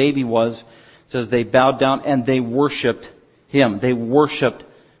house where the baby was, it says they bowed down and they worshipped Him. They worshipped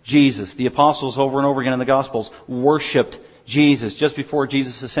Jesus. The apostles over and over again in the Gospels worshipped Jesus. Just before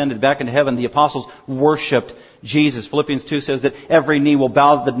Jesus ascended back into heaven, the apostles worshipped Jesus. Philippians 2 says that every knee will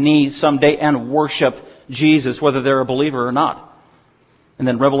bow the knee someday and worship Jesus, whether they're a believer or not. And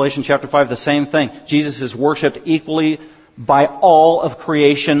then Revelation chapter 5, the same thing. Jesus is worshipped equally by all of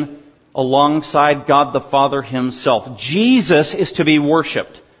creation alongside God the Father Himself. Jesus is to be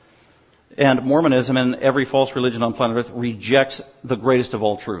worshipped. And Mormonism and every false religion on planet Earth rejects the greatest of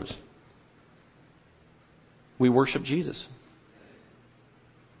all truths. We worship Jesus.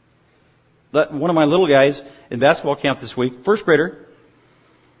 One of my little guys in basketball camp this week, first grader,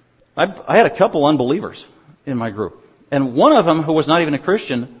 I had a couple unbelievers in my group. And one of them, who was not even a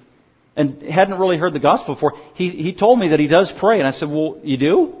Christian and hadn't really heard the gospel before, he told me that he does pray. And I said, well, you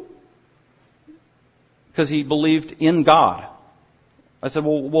do? Because he believed in God. I said,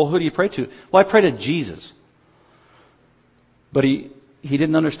 well, who do you pray to? Well, I pray to Jesus. But he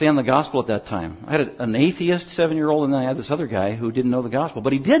didn't understand the gospel at that time. I had an atheist 7-year-old, and then I had this other guy who didn't know the gospel.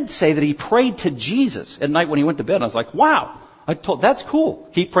 But he did say that he prayed to Jesus at night when he went to bed. And I was like, wow, that's cool.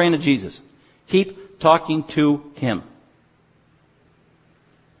 Keep praying to Jesus. Keep talking to Him.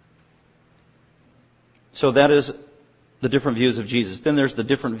 So that is the different views of Jesus. Then there's the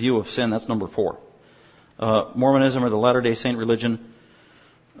different view of sin. That's number 4. Mormonism or the Latter-day Saint religion,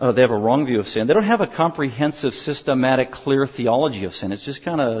 they have a wrong view of sin. They don't have a comprehensive, systematic, clear theology of sin. It's just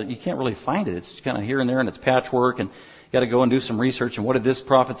kind of, you can't really find it. It's kind of here and there, and it's patchwork, and you got to go and do some research. And what did this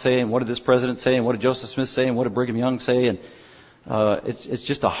prophet say? And what did this president say? And what did Joseph Smith say? And what did Brigham Young say? And it's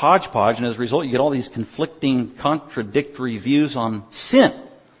just a hodgepodge. And as a result, you get all these conflicting, contradictory views on sin.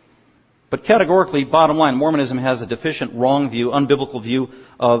 But categorically, bottom line, Mormonism has a deficient, wrong view, unbiblical view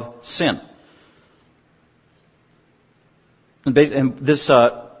of sin. And this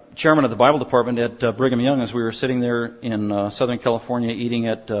chairman of the Bible department at Brigham Young, as we were sitting there in Southern California eating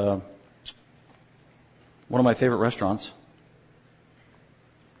at one of my favorite restaurants,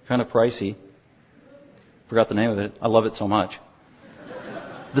 kind of pricey, forgot the name of it, I love it so much,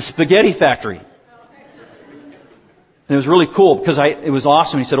 the Spaghetti Factory. And it was really cool because it was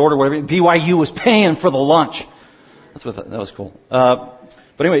awesome. He said, order whatever. BYU was paying for the lunch. That was cool.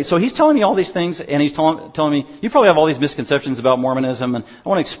 But anyway, so he's telling me all these things, and he's telling me, you probably have all these misconceptions about Mormonism, and I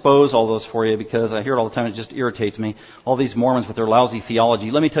want to expose all those for you because I hear it all the time. It just irritates me. All these Mormons with their lousy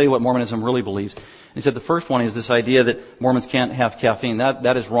theology. Let me tell you what Mormonism really believes. He said the first one is this idea that Mormons can't have caffeine.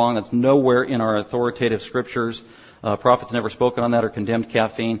 That is wrong. That's nowhere in our authoritative scriptures. Prophets never spoken on that or condemned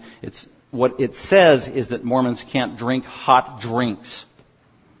caffeine. What it says is that Mormons can't drink hot drinks.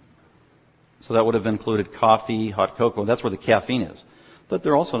 So that would have included coffee, hot cocoa. That's where the caffeine is. But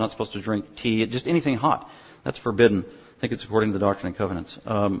they're also not supposed to drink tea, just anything hot. That's forbidden. I think it's according to the Doctrine and Covenants.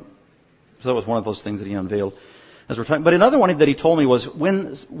 So that was one of those things that he unveiled as we're talking. But another one that he told me was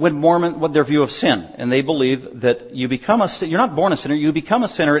when what their view of sin, and they believe that you're not born a sinner, you become a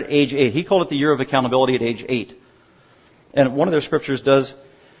sinner at age 8. He called it the year of accountability at age 8. And one of their scriptures does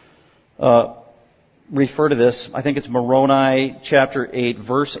refer to this. I think it's Moroni chapter 8,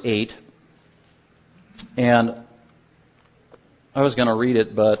 verse 8. And I was going to read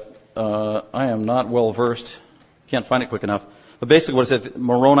it, but I am not well versed. Can't find it quick enough. But basically what it says,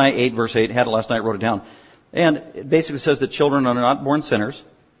 Moroni 8, verse 8, had it last night, wrote it down. And it basically says that children are not born sinners.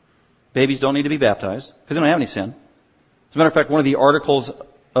 Babies don't need to be baptized because they don't have any sin. As a matter of fact, one of the articles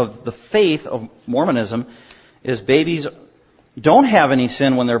of the faith of Mormonism is babies don't have any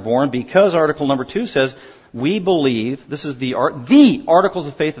sin when they're born because article number 2 says, we believe, this is the Articles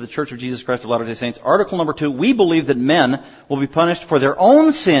of Faith of the Church of Jesus Christ of Latter-day Saints. Article number 2, we believe that men will be punished for their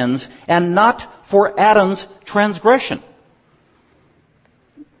own sins and not for Adam's transgression.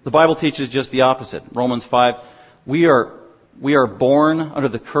 The Bible teaches just the opposite. Romans 5, we are born under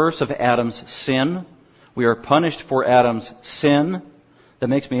the curse of Adam's sin. We are punished for Adam's sin. That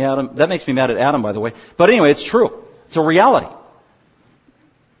makes me mad at Adam, by the way. But anyway, it's true. It's a reality.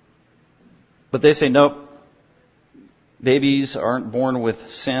 But they say, nope. Babies aren't born with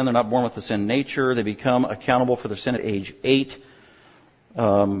sin. They're not born with the sin nature. They become accountable for their sin at age 8.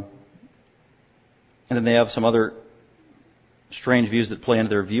 And then they have some other strange views that play into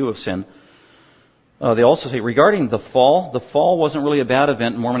their view of sin. They also say, regarding the fall wasn't really a bad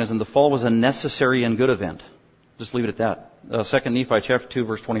event in Mormonism. The fall was a necessary and good event. Just leave it at that. 2 Nephi chapter 2,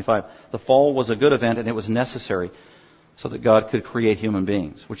 verse 25. The fall was a good event and it was necessary so that God could create human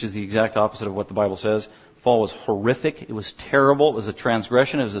beings, which is the exact opposite of what the Bible says. fall was horrific. It was terrible. It was a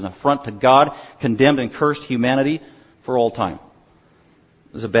transgression. It was an affront to God, condemned and cursed humanity for all time.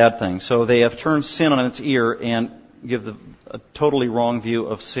 It was a bad thing. So they have turned sin on its ear and give a totally wrong view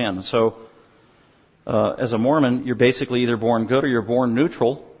of sin. So as a Mormon, you're basically either born good or you're born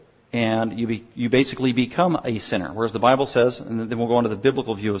neutral, and you basically become a sinner. Whereas the Bible says, and then we'll go on to the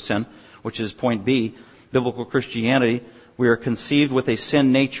biblical view of sin, which is point B, biblical Christianity, we are conceived with a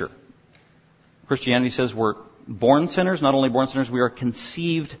sin nature. Christianity says we're born sinners, not only born sinners, we are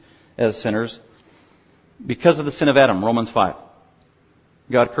conceived as sinners because of the sin of Adam, Romans 5.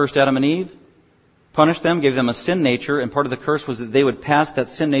 God cursed Adam and Eve, punished them, gave them a sin nature, and part of the curse was that they would pass that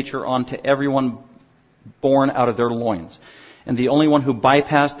sin nature on to everyone born out of their loins. And the only one who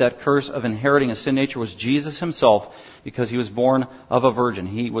bypassed that curse of inheriting a sin nature was Jesus himself, because he was born of a virgin.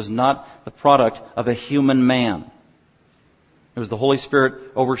 He was not the product of a human man. It was the Holy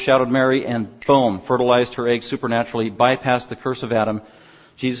Spirit overshadowed Mary and boom, fertilized her egg supernaturally, bypassed the curse of Adam.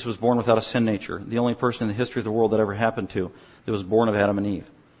 Jesus was born without a sin nature. The only person in the history of the world that ever happened to that was born of Adam and Eve.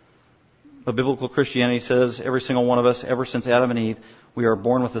 But biblical Christianity says every single one of us, ever since Adam and Eve, we are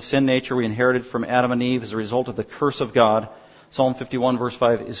born with a sin nature we inherited from Adam and Eve as a result of the curse of God. Psalm 51 verse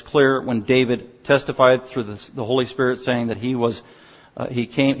 5 is clear when David testified through the Holy Spirit saying that he was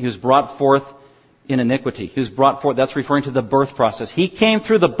brought forth in iniquity. He was brought forth, that's referring to the birth process. He came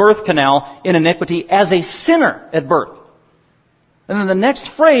through the birth canal in iniquity as a sinner at birth. And then the next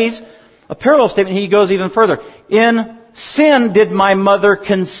phrase, a parallel statement, he goes even further. In sin did my mother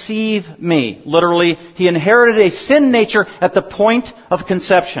conceive me. Literally, he inherited a sin nature at the point of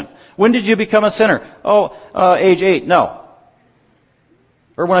conception. When did you become a sinner? Age 8. No.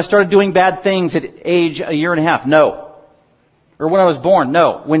 Or when I started doing bad things at age a year and a half. No. Or when I was born.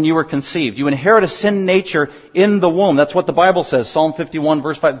 No. When you were conceived. You inherit a sin nature in the womb. That's what the Bible says. Psalm 51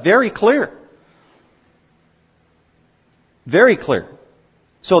 verse 5. Very clear. Very clear.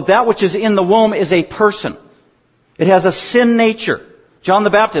 So that which is in the womb is a person. It has a sin nature. John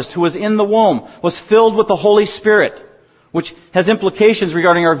the Baptist, who was in the womb, was filled with the Holy Spirit, which has implications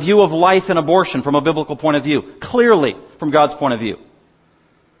regarding our view of life and abortion from a biblical point of view. Clearly, from God's point of view.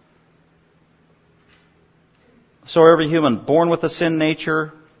 So every human born with a sin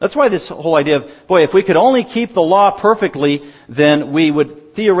nature. That's why this whole idea of, if we could only keep the law perfectly, then we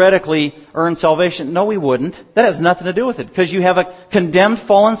would theoretically earn salvation. No, we wouldn't. That has nothing to do with it. Because you have a condemned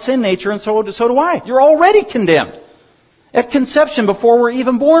fallen sin nature, and so do I. You're already condemned. At conception, before we're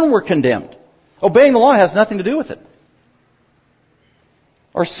even born, we're condemned. Obeying the law has nothing to do with it.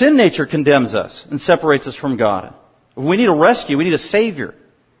 Our sin nature condemns us and separates us from God. We need a rescue. We need a Savior.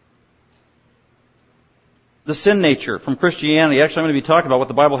 The sin nature from Christianity. Actually, I'm going to be talking about what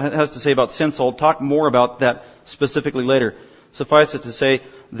the Bible has to say about sin, so I'll talk more about that specifically later. Suffice it to say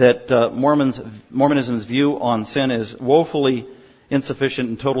that Mormonism's view on sin is woefully insufficient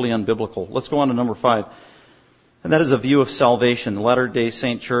and totally unbiblical. Let's go on to number 5. And that is a view of salvation. The Latter-day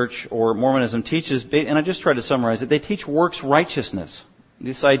Saint Church, or Mormonism, teaches, and I just tried to summarize it, they teach works righteousness.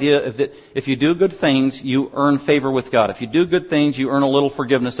 This idea of that if you do good things, you earn favor with God. If you do good things, you earn a little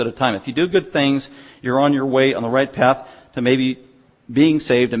forgiveness at a time. If you do good things, you're on your way, on the right path to maybe being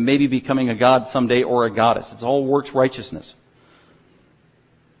saved and maybe becoming a god someday or a goddess. It's all works righteousness,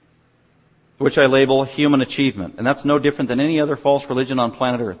 which I label human achievement. And that's no different than any other false religion on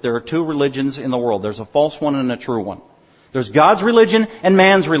planet Earth. There are 2 religions in the world. There's a false one and a true one. There's God's religion and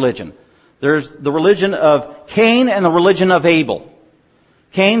man's religion. There's the religion of Cain and the religion of Abel.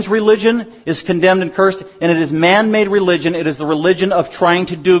 Cain's religion is condemned and cursed, and it is man-made religion. It is the religion of trying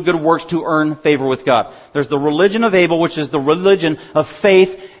to do good works to earn favor with God. There's the religion of Abel, which is the religion of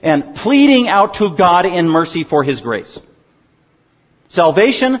faith and pleading out to God in mercy for His grace.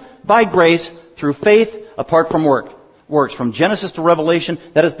 Salvation by grace through faith apart from works. From Genesis to Revelation,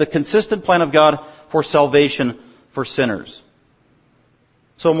 that is the consistent plan of God for salvation for sinners.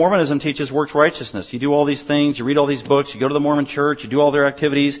 So Mormonism teaches works righteousness. You do all these things, you read all these books, you go to the Mormon church, you do all their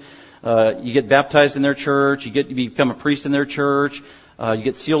activities, you get baptized in their church, you become a priest in their church, you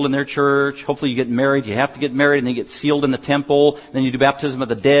get sealed in their church, hopefully you get married, you have to get married, and then you get sealed in the temple, then you do baptism of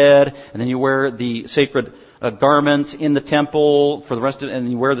the dead, and then you wear the sacred garments in the temple for the rest of it,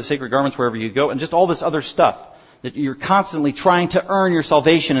 and you wear the sacred garments wherever you go, and just all this other stuff. That you're constantly trying to earn your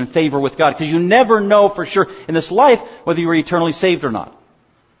salvation and favor with God, because you never know for sure in this life whether you're eternally saved or not.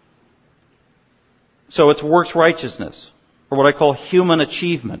 So it's works righteousness, or what I call human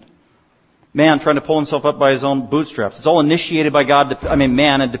achievement. Man trying to pull himself up by his own bootstraps. It's all initiated by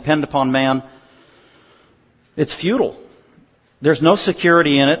man, and depend upon man. It's futile. There's no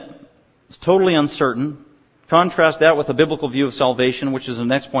security in it. It's totally uncertain. Contrast that with a biblical view of salvation, which is the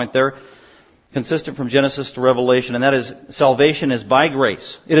next point there. consistent from Genesis to Revelation, and that is salvation is by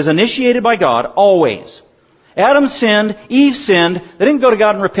grace. It is initiated by God, always. Adam sinned, Eve sinned, they didn't go to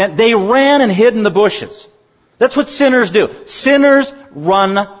God and repent, they ran and hid in the bushes. That's what sinners do. Sinners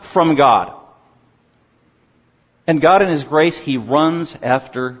run from God. And God in His grace, He runs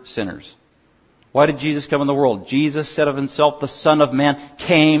after sinners. Why did Jesus come in the world? Jesus said of Himself, the Son of Man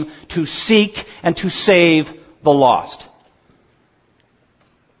came to seek and to save the lost.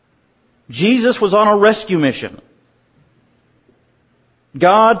 Jesus was on a rescue mission.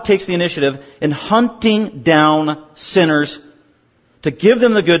 God takes the initiative in hunting down sinners to give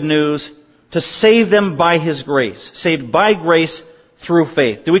them the good news, to save them by His grace. Saved by grace through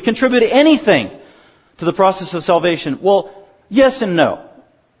faith. Do we contribute anything to the process of salvation? Well, yes and no.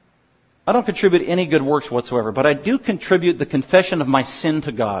 I don't contribute any good works whatsoever, but I do contribute the confession of my sin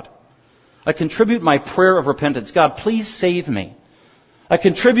to God. I contribute my prayer of repentance. God, please save me. I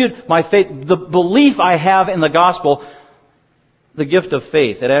contribute my faith, the belief I have in the gospel, the gift of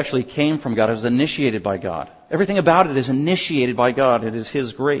faith. It actually came from God. It was initiated by God. Everything about it is initiated by God. It is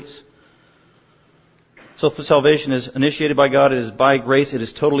His grace. So salvation is initiated by God. It is by grace. It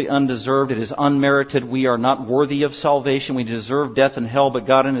is totally undeserved. It is unmerited. We are not worthy of salvation. We deserve death and hell, but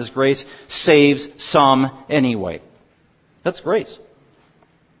God in His grace saves some anyway. That's grace.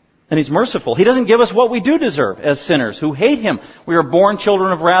 And He's merciful. He doesn't give us what we do deserve as sinners who hate Him. We are born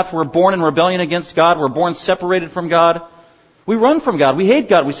children of wrath. We're born in rebellion against God. We're born separated from God. We run from God. We hate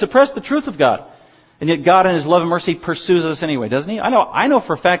God. We suppress the truth of God. And yet God in His love and mercy pursues us anyway, doesn't He? I know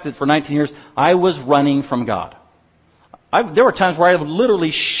for a fact that for 19 years I was running from God. There were times where I would literally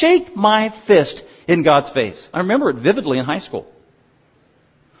shake my fist in God's face. I remember it vividly in high school.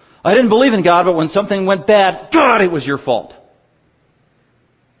 I didn't believe in God, but when something went bad, God, it was your fault.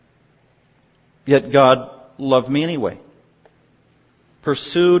 Yet God loved me anyway.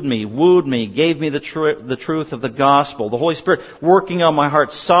 Pursued me, wooed me, gave me the truth of the gospel. The Holy Spirit working on my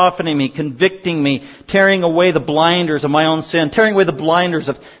heart, softening me, convicting me, tearing away the blinders of my own sin, tearing away the blinders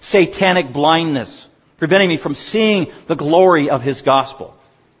of satanic blindness, preventing me from seeing the glory of His gospel.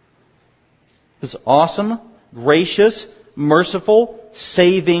 This awesome, gracious, merciful,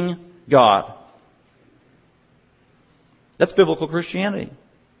 saving God. That's biblical Christianity.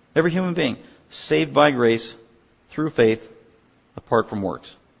 Every human being saved by grace through faith apart from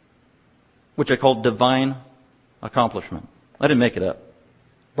works, which I call divine accomplishment. I didn't make it up.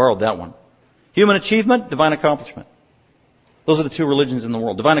 Borrowed that one. Human achievement, divine accomplishment. Those are the two religions in the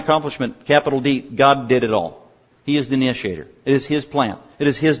world. Divine accomplishment, capital D, God did it all. He is the initiator. It is His plan. It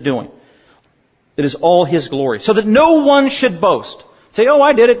is His doing. It is all His glory. So that no one should boast. Say, oh,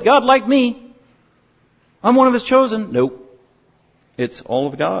 I did it. God liked me. I'm one of His chosen. Nope. It's all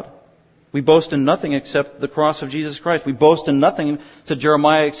of God. We boast in nothing except the cross of Jesus Christ. We boast in nothing, said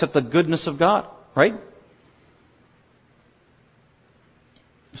Jeremiah, except the goodness of God. Right?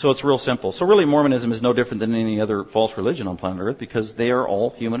 So it's real simple. So really Mormonism is no different than any other false religion on planet Earth because they are all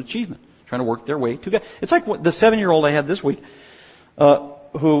human achievement, trying to work their way to God. It's like the 7-year-old I had this week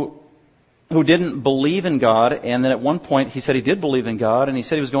who didn't believe in God, and then at one point he said he did believe in God, and he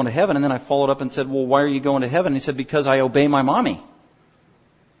said he was going to heaven, and then I followed up and said, well, why are you going to heaven? And he said, because I obey my mommy.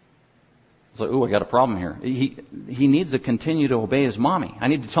 It's like, ooh, I got a problem here. He needs to continue to obey his mommy. I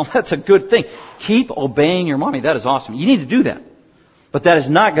need to tell him that's a good thing. Keep obeying your mommy. That is awesome. You need to do that. But that is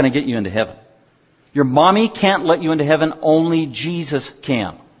not going to get you into heaven. Your mommy can't let you into heaven. Only Jesus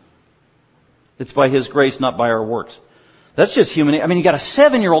can. It's by His grace, not by our works. That's just human. I mean, you got a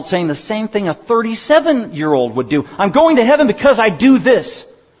 7-year-old saying the same thing a 37-year-old would do. I'm going to heaven because I do this.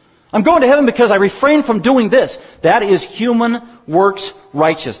 I'm going to heaven because I refrain from doing this. That is human works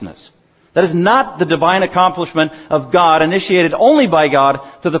righteousness. That is not the divine accomplishment of God, initiated only by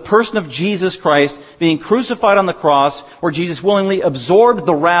God through the person of Jesus Christ being crucified on the cross, where Jesus willingly absorbed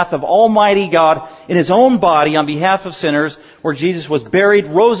the wrath of Almighty God in His own body on behalf of sinners, where Jesus was buried,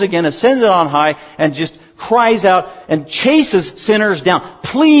 rose again, ascended on high, and just cries out and chases sinners down,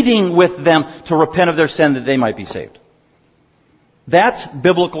 pleading with them to repent of their sin that they might be saved. That's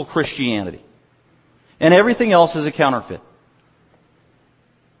biblical Christianity. And everything else is a counterfeit.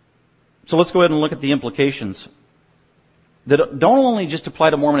 So let's go ahead and look at the implications that don't only just apply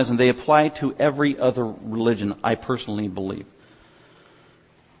to Mormonism, they apply to every other religion, I personally believe.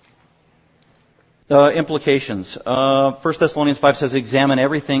 Implications. 1 Thessalonians 5 says, examine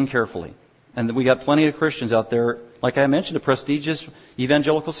everything carefully. And we got plenty of Christians out there, like I mentioned, a prestigious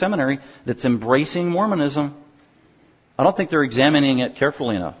evangelical seminary that's embracing Mormonism. I don't think they're examining it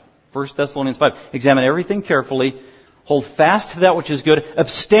carefully enough. 1 Thessalonians 5, examine everything carefully. Hold fast to that which is good.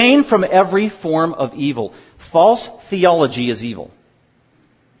 Abstain from every form of evil. False theology is evil.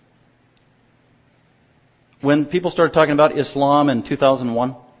 When people started talking about Islam in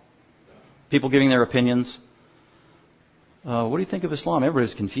 2001, people giving their opinions, what do you think of Islam? Everybody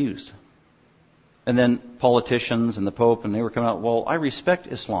was confused. And then politicians and the Pope, and they were coming out, well, I respect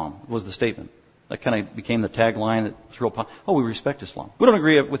Islam, was the statement. That kind of became the tagline. It's real. We respect Islam. We don't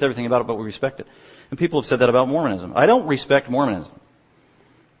agree with everything about it, but we respect it. And people have said that about Mormonism. I don't respect Mormonism,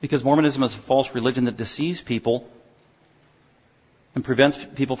 because Mormonism is a false religion that deceives people and prevents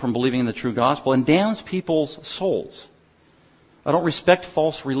people from believing in the true gospel and damns people's souls. I don't respect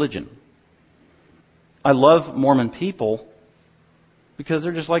false religion. I love Mormon people because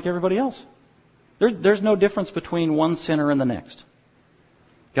they're just like everybody else. There's no difference between one sinner and the next.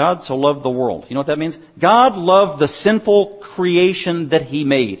 God so loved the world. You know what that means? God loved the sinful creation that He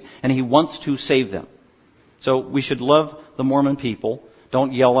made, and He wants to save them. So we should love the Mormon people.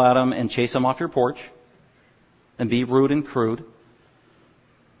 Don't yell at them and chase them off your porch and be rude and crude.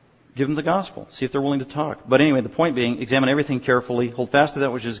 Give them the gospel. See if they're willing to talk. But anyway, the point being, examine everything carefully, hold fast to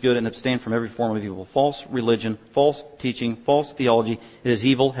that which is good, and abstain from every form of evil. False religion, false teaching, false theology. It is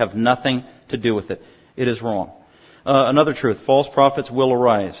evil. Have nothing to do with it. It is wrong. Another truth. False prophets will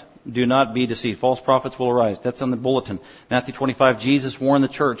arise. Do not be deceived. False prophets will arise. That's on the bulletin. Matthew 25, Jesus warned the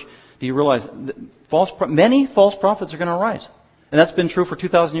church. Do you realize many false prophets are going to arise? And that's been true for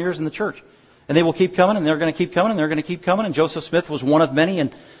 2,000 years in the church. And they will keep coming, and they're going to keep coming, and they're going to keep coming. And Joseph Smith was one of many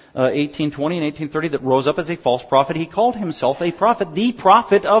in 1820 and 1830 that rose up as a false prophet. He called himself a prophet, the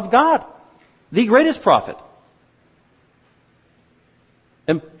prophet of God, the greatest prophet.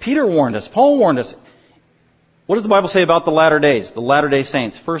 And Peter warned us, Paul warned us. What does the Bible say about the latter days, the latter day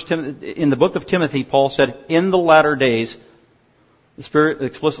saints? In the book of Timothy, Paul said, in the latter days, the Spirit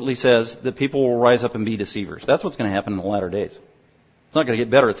explicitly says that people will rise up and be deceivers. That's what's going to happen in the latter days. It's not going to get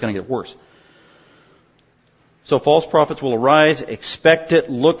better, it's going to get worse. So false prophets will arise. Expect it.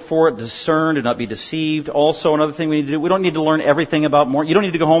 Look for it. Discern. Do not be deceived. Also, another thing we need to do, we don't need to learn everything about Mormon. You don't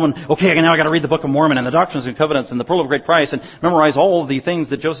need to go home and, okay, now I got to read the Book of Mormon and the Doctrines and Covenants and the Pearl of Great Price and memorize all of the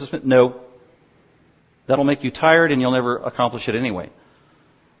things that Joseph Smith... No. That'll make you tired and you'll never accomplish it anyway.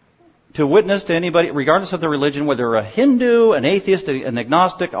 To witness to anybody, regardless of their religion, whether a Hindu, an atheist, an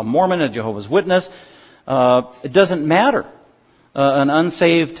agnostic, a Mormon, a Jehovah's Witness, it doesn't matter. An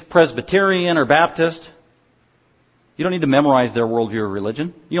unsaved Presbyterian or Baptist... You don't need to memorize their worldview or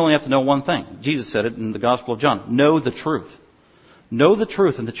religion. You only have to know one thing. Jesus said it in the Gospel of John. Know the truth. Know the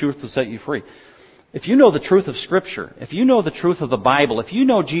truth, and the truth will set you free. If you know the truth of Scripture, if you know the truth of the Bible, if you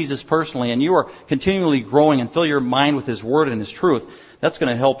know Jesus personally, and you are continually growing and fill your mind with His Word and His truth, that's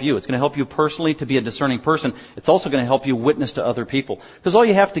going to help you. It's going to help you personally to be a discerning person. It's also going to help you witness to other people. Because all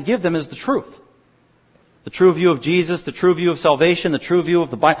you have to give them is the truth. The true view of Jesus, the true view of salvation, the true view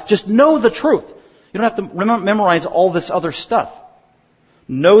of the Bible. Just know the truth. You don't have to memorize all this other stuff.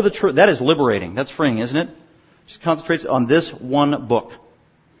 Know the truth. That is liberating. That's freeing, isn't it? Just concentrate on this one book,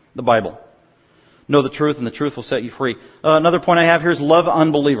 the Bible. Know the truth, and the truth will set you free. Another point I have here is love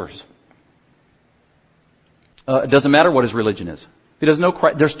unbelievers. It doesn't matter what his religion is. If he doesn't know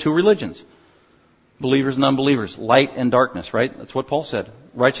Christ, there's two religions. Believers and unbelievers. Light and darkness, right? That's what Paul said.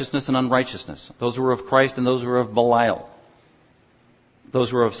 Righteousness and unrighteousness. Those who are of Christ and those who are of Belial. Those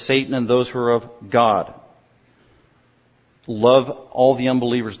who are of Satan and those who are of God. Love all the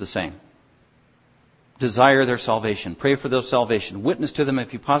unbelievers the same. Desire their salvation. Pray for their salvation. Witness to them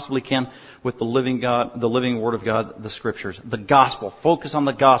if you possibly can with the living God, the living Word of God, the Scriptures, the Gospel. Focus on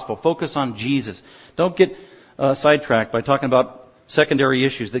the Gospel. Focus on Jesus. Don't get sidetracked by talking about secondary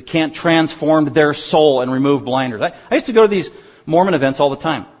issues that can't transform their soul and remove blinders. I used to go to these Mormon events all the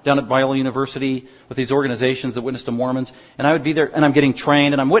time, down at Biola University with these organizations that witness to Mormons. And I would be there, and I'm getting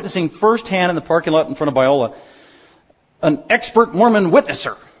trained, and I'm witnessing firsthand in the parking lot in front of Biola an expert Mormon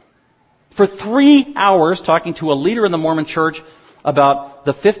witnesser for 3 hours talking to a leader in the Mormon church about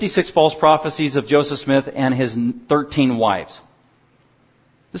the 56 false prophecies of Joseph Smith and his 13 wives.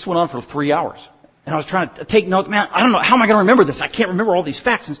 This went on for 3 hours. And I was trying to take notes. Man, I don't know, how am I going to remember this? I can't remember all these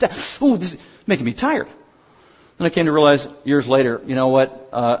facts and stuff. Ooh, this is making me tired. Then I came to realize years later, you know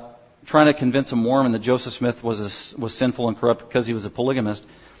what? Trying to convince a Mormon that Joseph Smith was sinful and corrupt because he was a polygamist,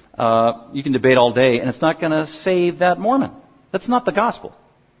 you can debate all day, and it's not going to save that Mormon. That's not the gospel.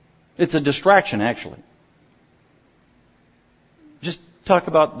 It's a distraction, actually. Just talk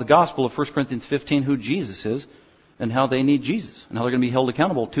about the gospel of 1 Corinthians 15, who Jesus is, and how they need Jesus, and how they're going to be held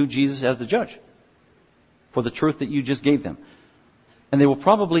accountable to Jesus as the judge for the truth that you just gave them. And they will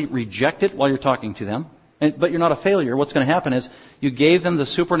probably reject it while you're talking to them. But you're not a failure. What's going to happen is you gave them the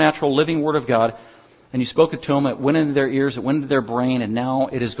supernatural living Word of God And you spoke it to them, it went into their ears, it went into their brain, and now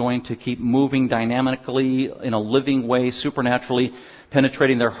it is going to keep moving dynamically in a living way, supernaturally,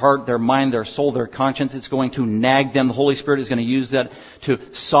 penetrating their heart, their mind, their soul, their conscience. It's going to nag them. The Holy Spirit is going to use that to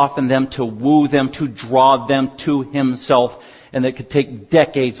soften them, to woo them, to draw them to Himself. And that could take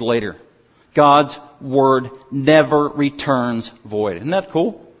decades later. God's Word never returns void. Isn't that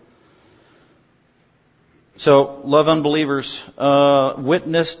cool? So, love unbelievers,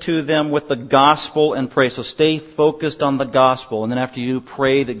 witness to them with the gospel and pray. So stay focused on the gospel. And then after you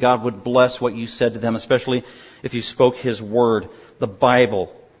pray that God would bless what you said to them, especially if you spoke His Word, the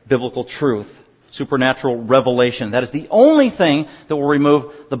Bible, biblical truth, supernatural revelation. That is the only thing that will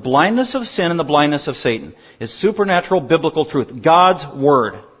remove the blindness of sin and the blindness of Satan, is supernatural biblical truth. God's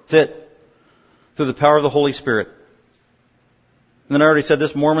Word. That's it. Through the power of the Holy Spirit. And then I already said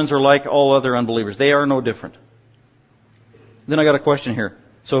this, Mormons are like all other unbelievers. They are no different. Then I got a question here.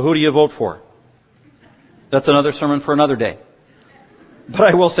 So who do you vote for? That's another sermon for another day. But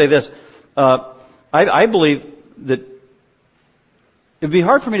I will say this. I believe that it'd be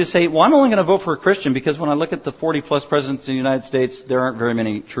hard for me to say, well, I'm only going to vote for a Christian, because when I look at the 40 plus presidents in the United States, there aren't very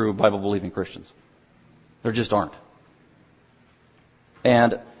many true Bible-believing Christians. There just aren't.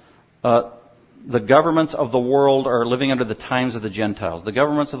 And the governments of the world are living under the times of the Gentiles. The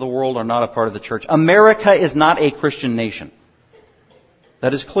governments of the world are not a part of the church. America is not a Christian nation.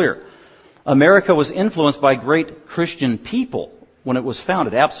 That is clear. America was influenced by great Christian people when it was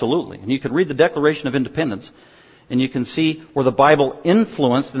founded, absolutely. And you can read the Declaration of Independence, and you can see where the Bible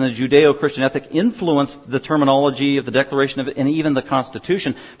influenced, and the Judeo-Christian ethic influenced the terminology of the Declaration and even the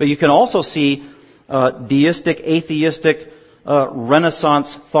Constitution. But you can also see deistic, atheistic,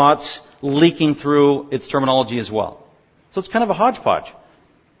 Renaissance thoughts leaking through its terminology as well. So it's kind of a hodgepodge.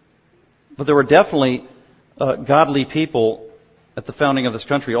 But there were definitely godly people at the founding of this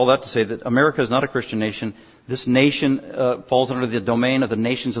country. All that to say that America is not a Christian nation. This nation falls under the domain of the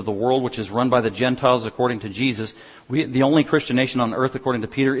nations of the world, which is run by the Gentiles according to Jesus. The only Christian nation on earth, according to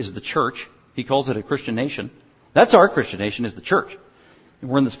Peter, is the church. He calls it a Christian nation. That's our Christian nation, is the church.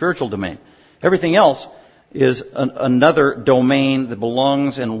 We're in the spiritual domain. Everything else is another domain that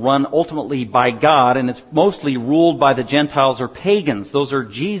belongs and run ultimately by God, and it's mostly ruled by the Gentiles or pagans. Those are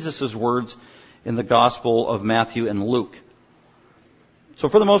Jesus' words in the Gospel of Matthew and Luke. So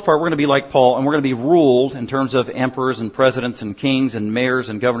for the most part, we're going to be like Paul, and we're going to be ruled in terms of emperors and presidents and kings and mayors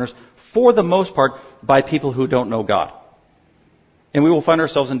and governors, for the most part, by people who don't know God. And we will find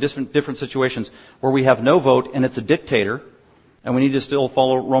ourselves in different situations where we have no vote and it's a dictator, and we need to still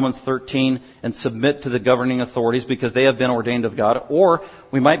follow Romans 13 and submit to the governing authorities because they have been ordained of God. Or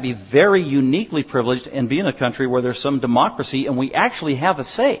we might be very uniquely privileged and be in a country where there's some democracy and we actually have a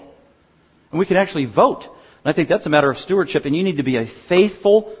say. And we can actually vote. And I think that's a matter of stewardship, and you need to be a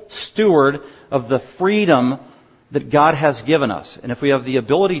faithful steward of the freedom that God has given us. And if we have the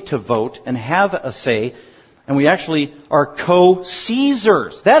ability to vote and have a say, and we actually are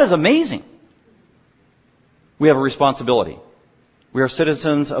co-Caesars, that is amazing. We have a responsibility. We are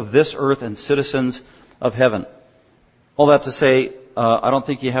citizens of this earth and citizens of heaven. All that to say, I don't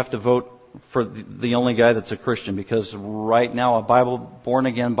think you have to vote for the only guy that's a Christian, because right now a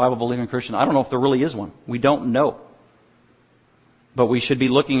born-again, Bible-believing Christian, I don't know if there really is one. We don't know. But we should be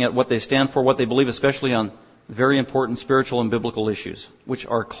looking at what they stand for, what they believe, especially on very important spiritual and biblical issues, which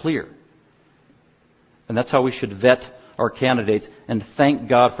are clear. And that's how we should vet our candidates, and thank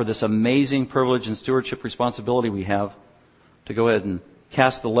God for this amazing privilege and stewardship responsibility we have to go ahead and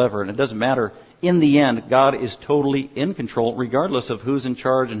cast the lever. And it doesn't matter. In the end, God is totally in control, regardless of who's in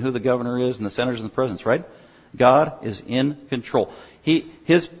charge and who the governor is and the senators and the presidents, right? God is in control.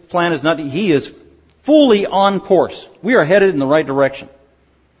 His plan is not, He is fully on course. We are headed in the right direction.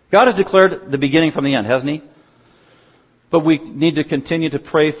 God has declared the beginning from the end, hasn't He? But we need to continue to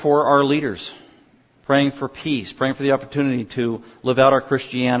pray for our leaders. Praying for peace, praying for the opportunity to live out our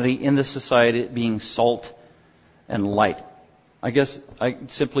Christianity in this society, being salt and light. I guess I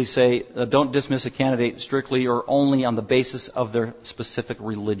simply say, don't dismiss a candidate strictly or only on the basis of their specific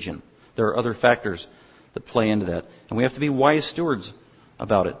religion. There are other factors that play into that. And we have to be wise stewards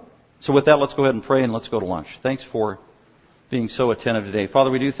about it. So with that, let's go ahead and pray and let's go to lunch. Thanks for being so attentive today.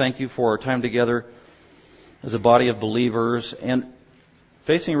 Father, we do thank You for our time together as a body of believers and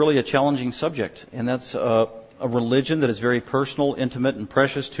facing really a challenging subject. And that's a religion that is very personal, intimate, and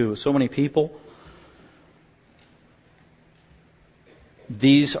precious to so many people.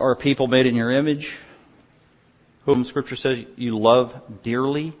 These are people made in Your image, whom Scripture says You love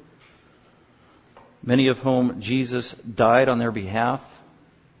dearly, many of whom Jesus died on their behalf,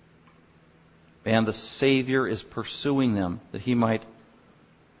 and the Savior is pursuing them that He might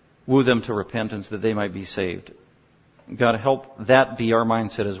woo them to repentance that they might be saved. God, help that be our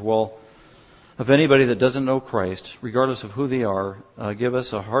mindset as well. Of anybody that doesn't know Christ, regardless of who they are, give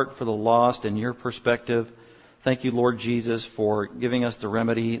us a heart for the lost in your perspective. Thank you, Lord Jesus, for giving us the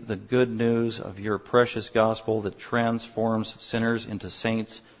remedy, the good news of your precious gospel that transforms sinners into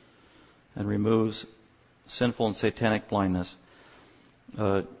saints and removes sinful and satanic blindness.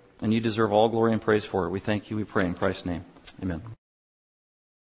 And you deserve all glory and praise for it. We thank you, we pray in Christ's name. Amen.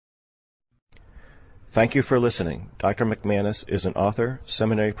 Thank you for listening. Dr. McManus is an author,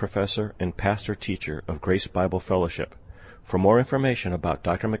 seminary professor, and pastor teacher of Grace Bible Fellowship. For more information about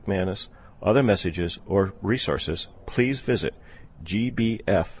Dr. McManus, other messages, or resources, please visit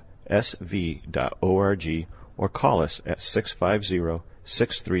gbfsv.org or call us at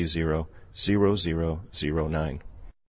 650-630-0009.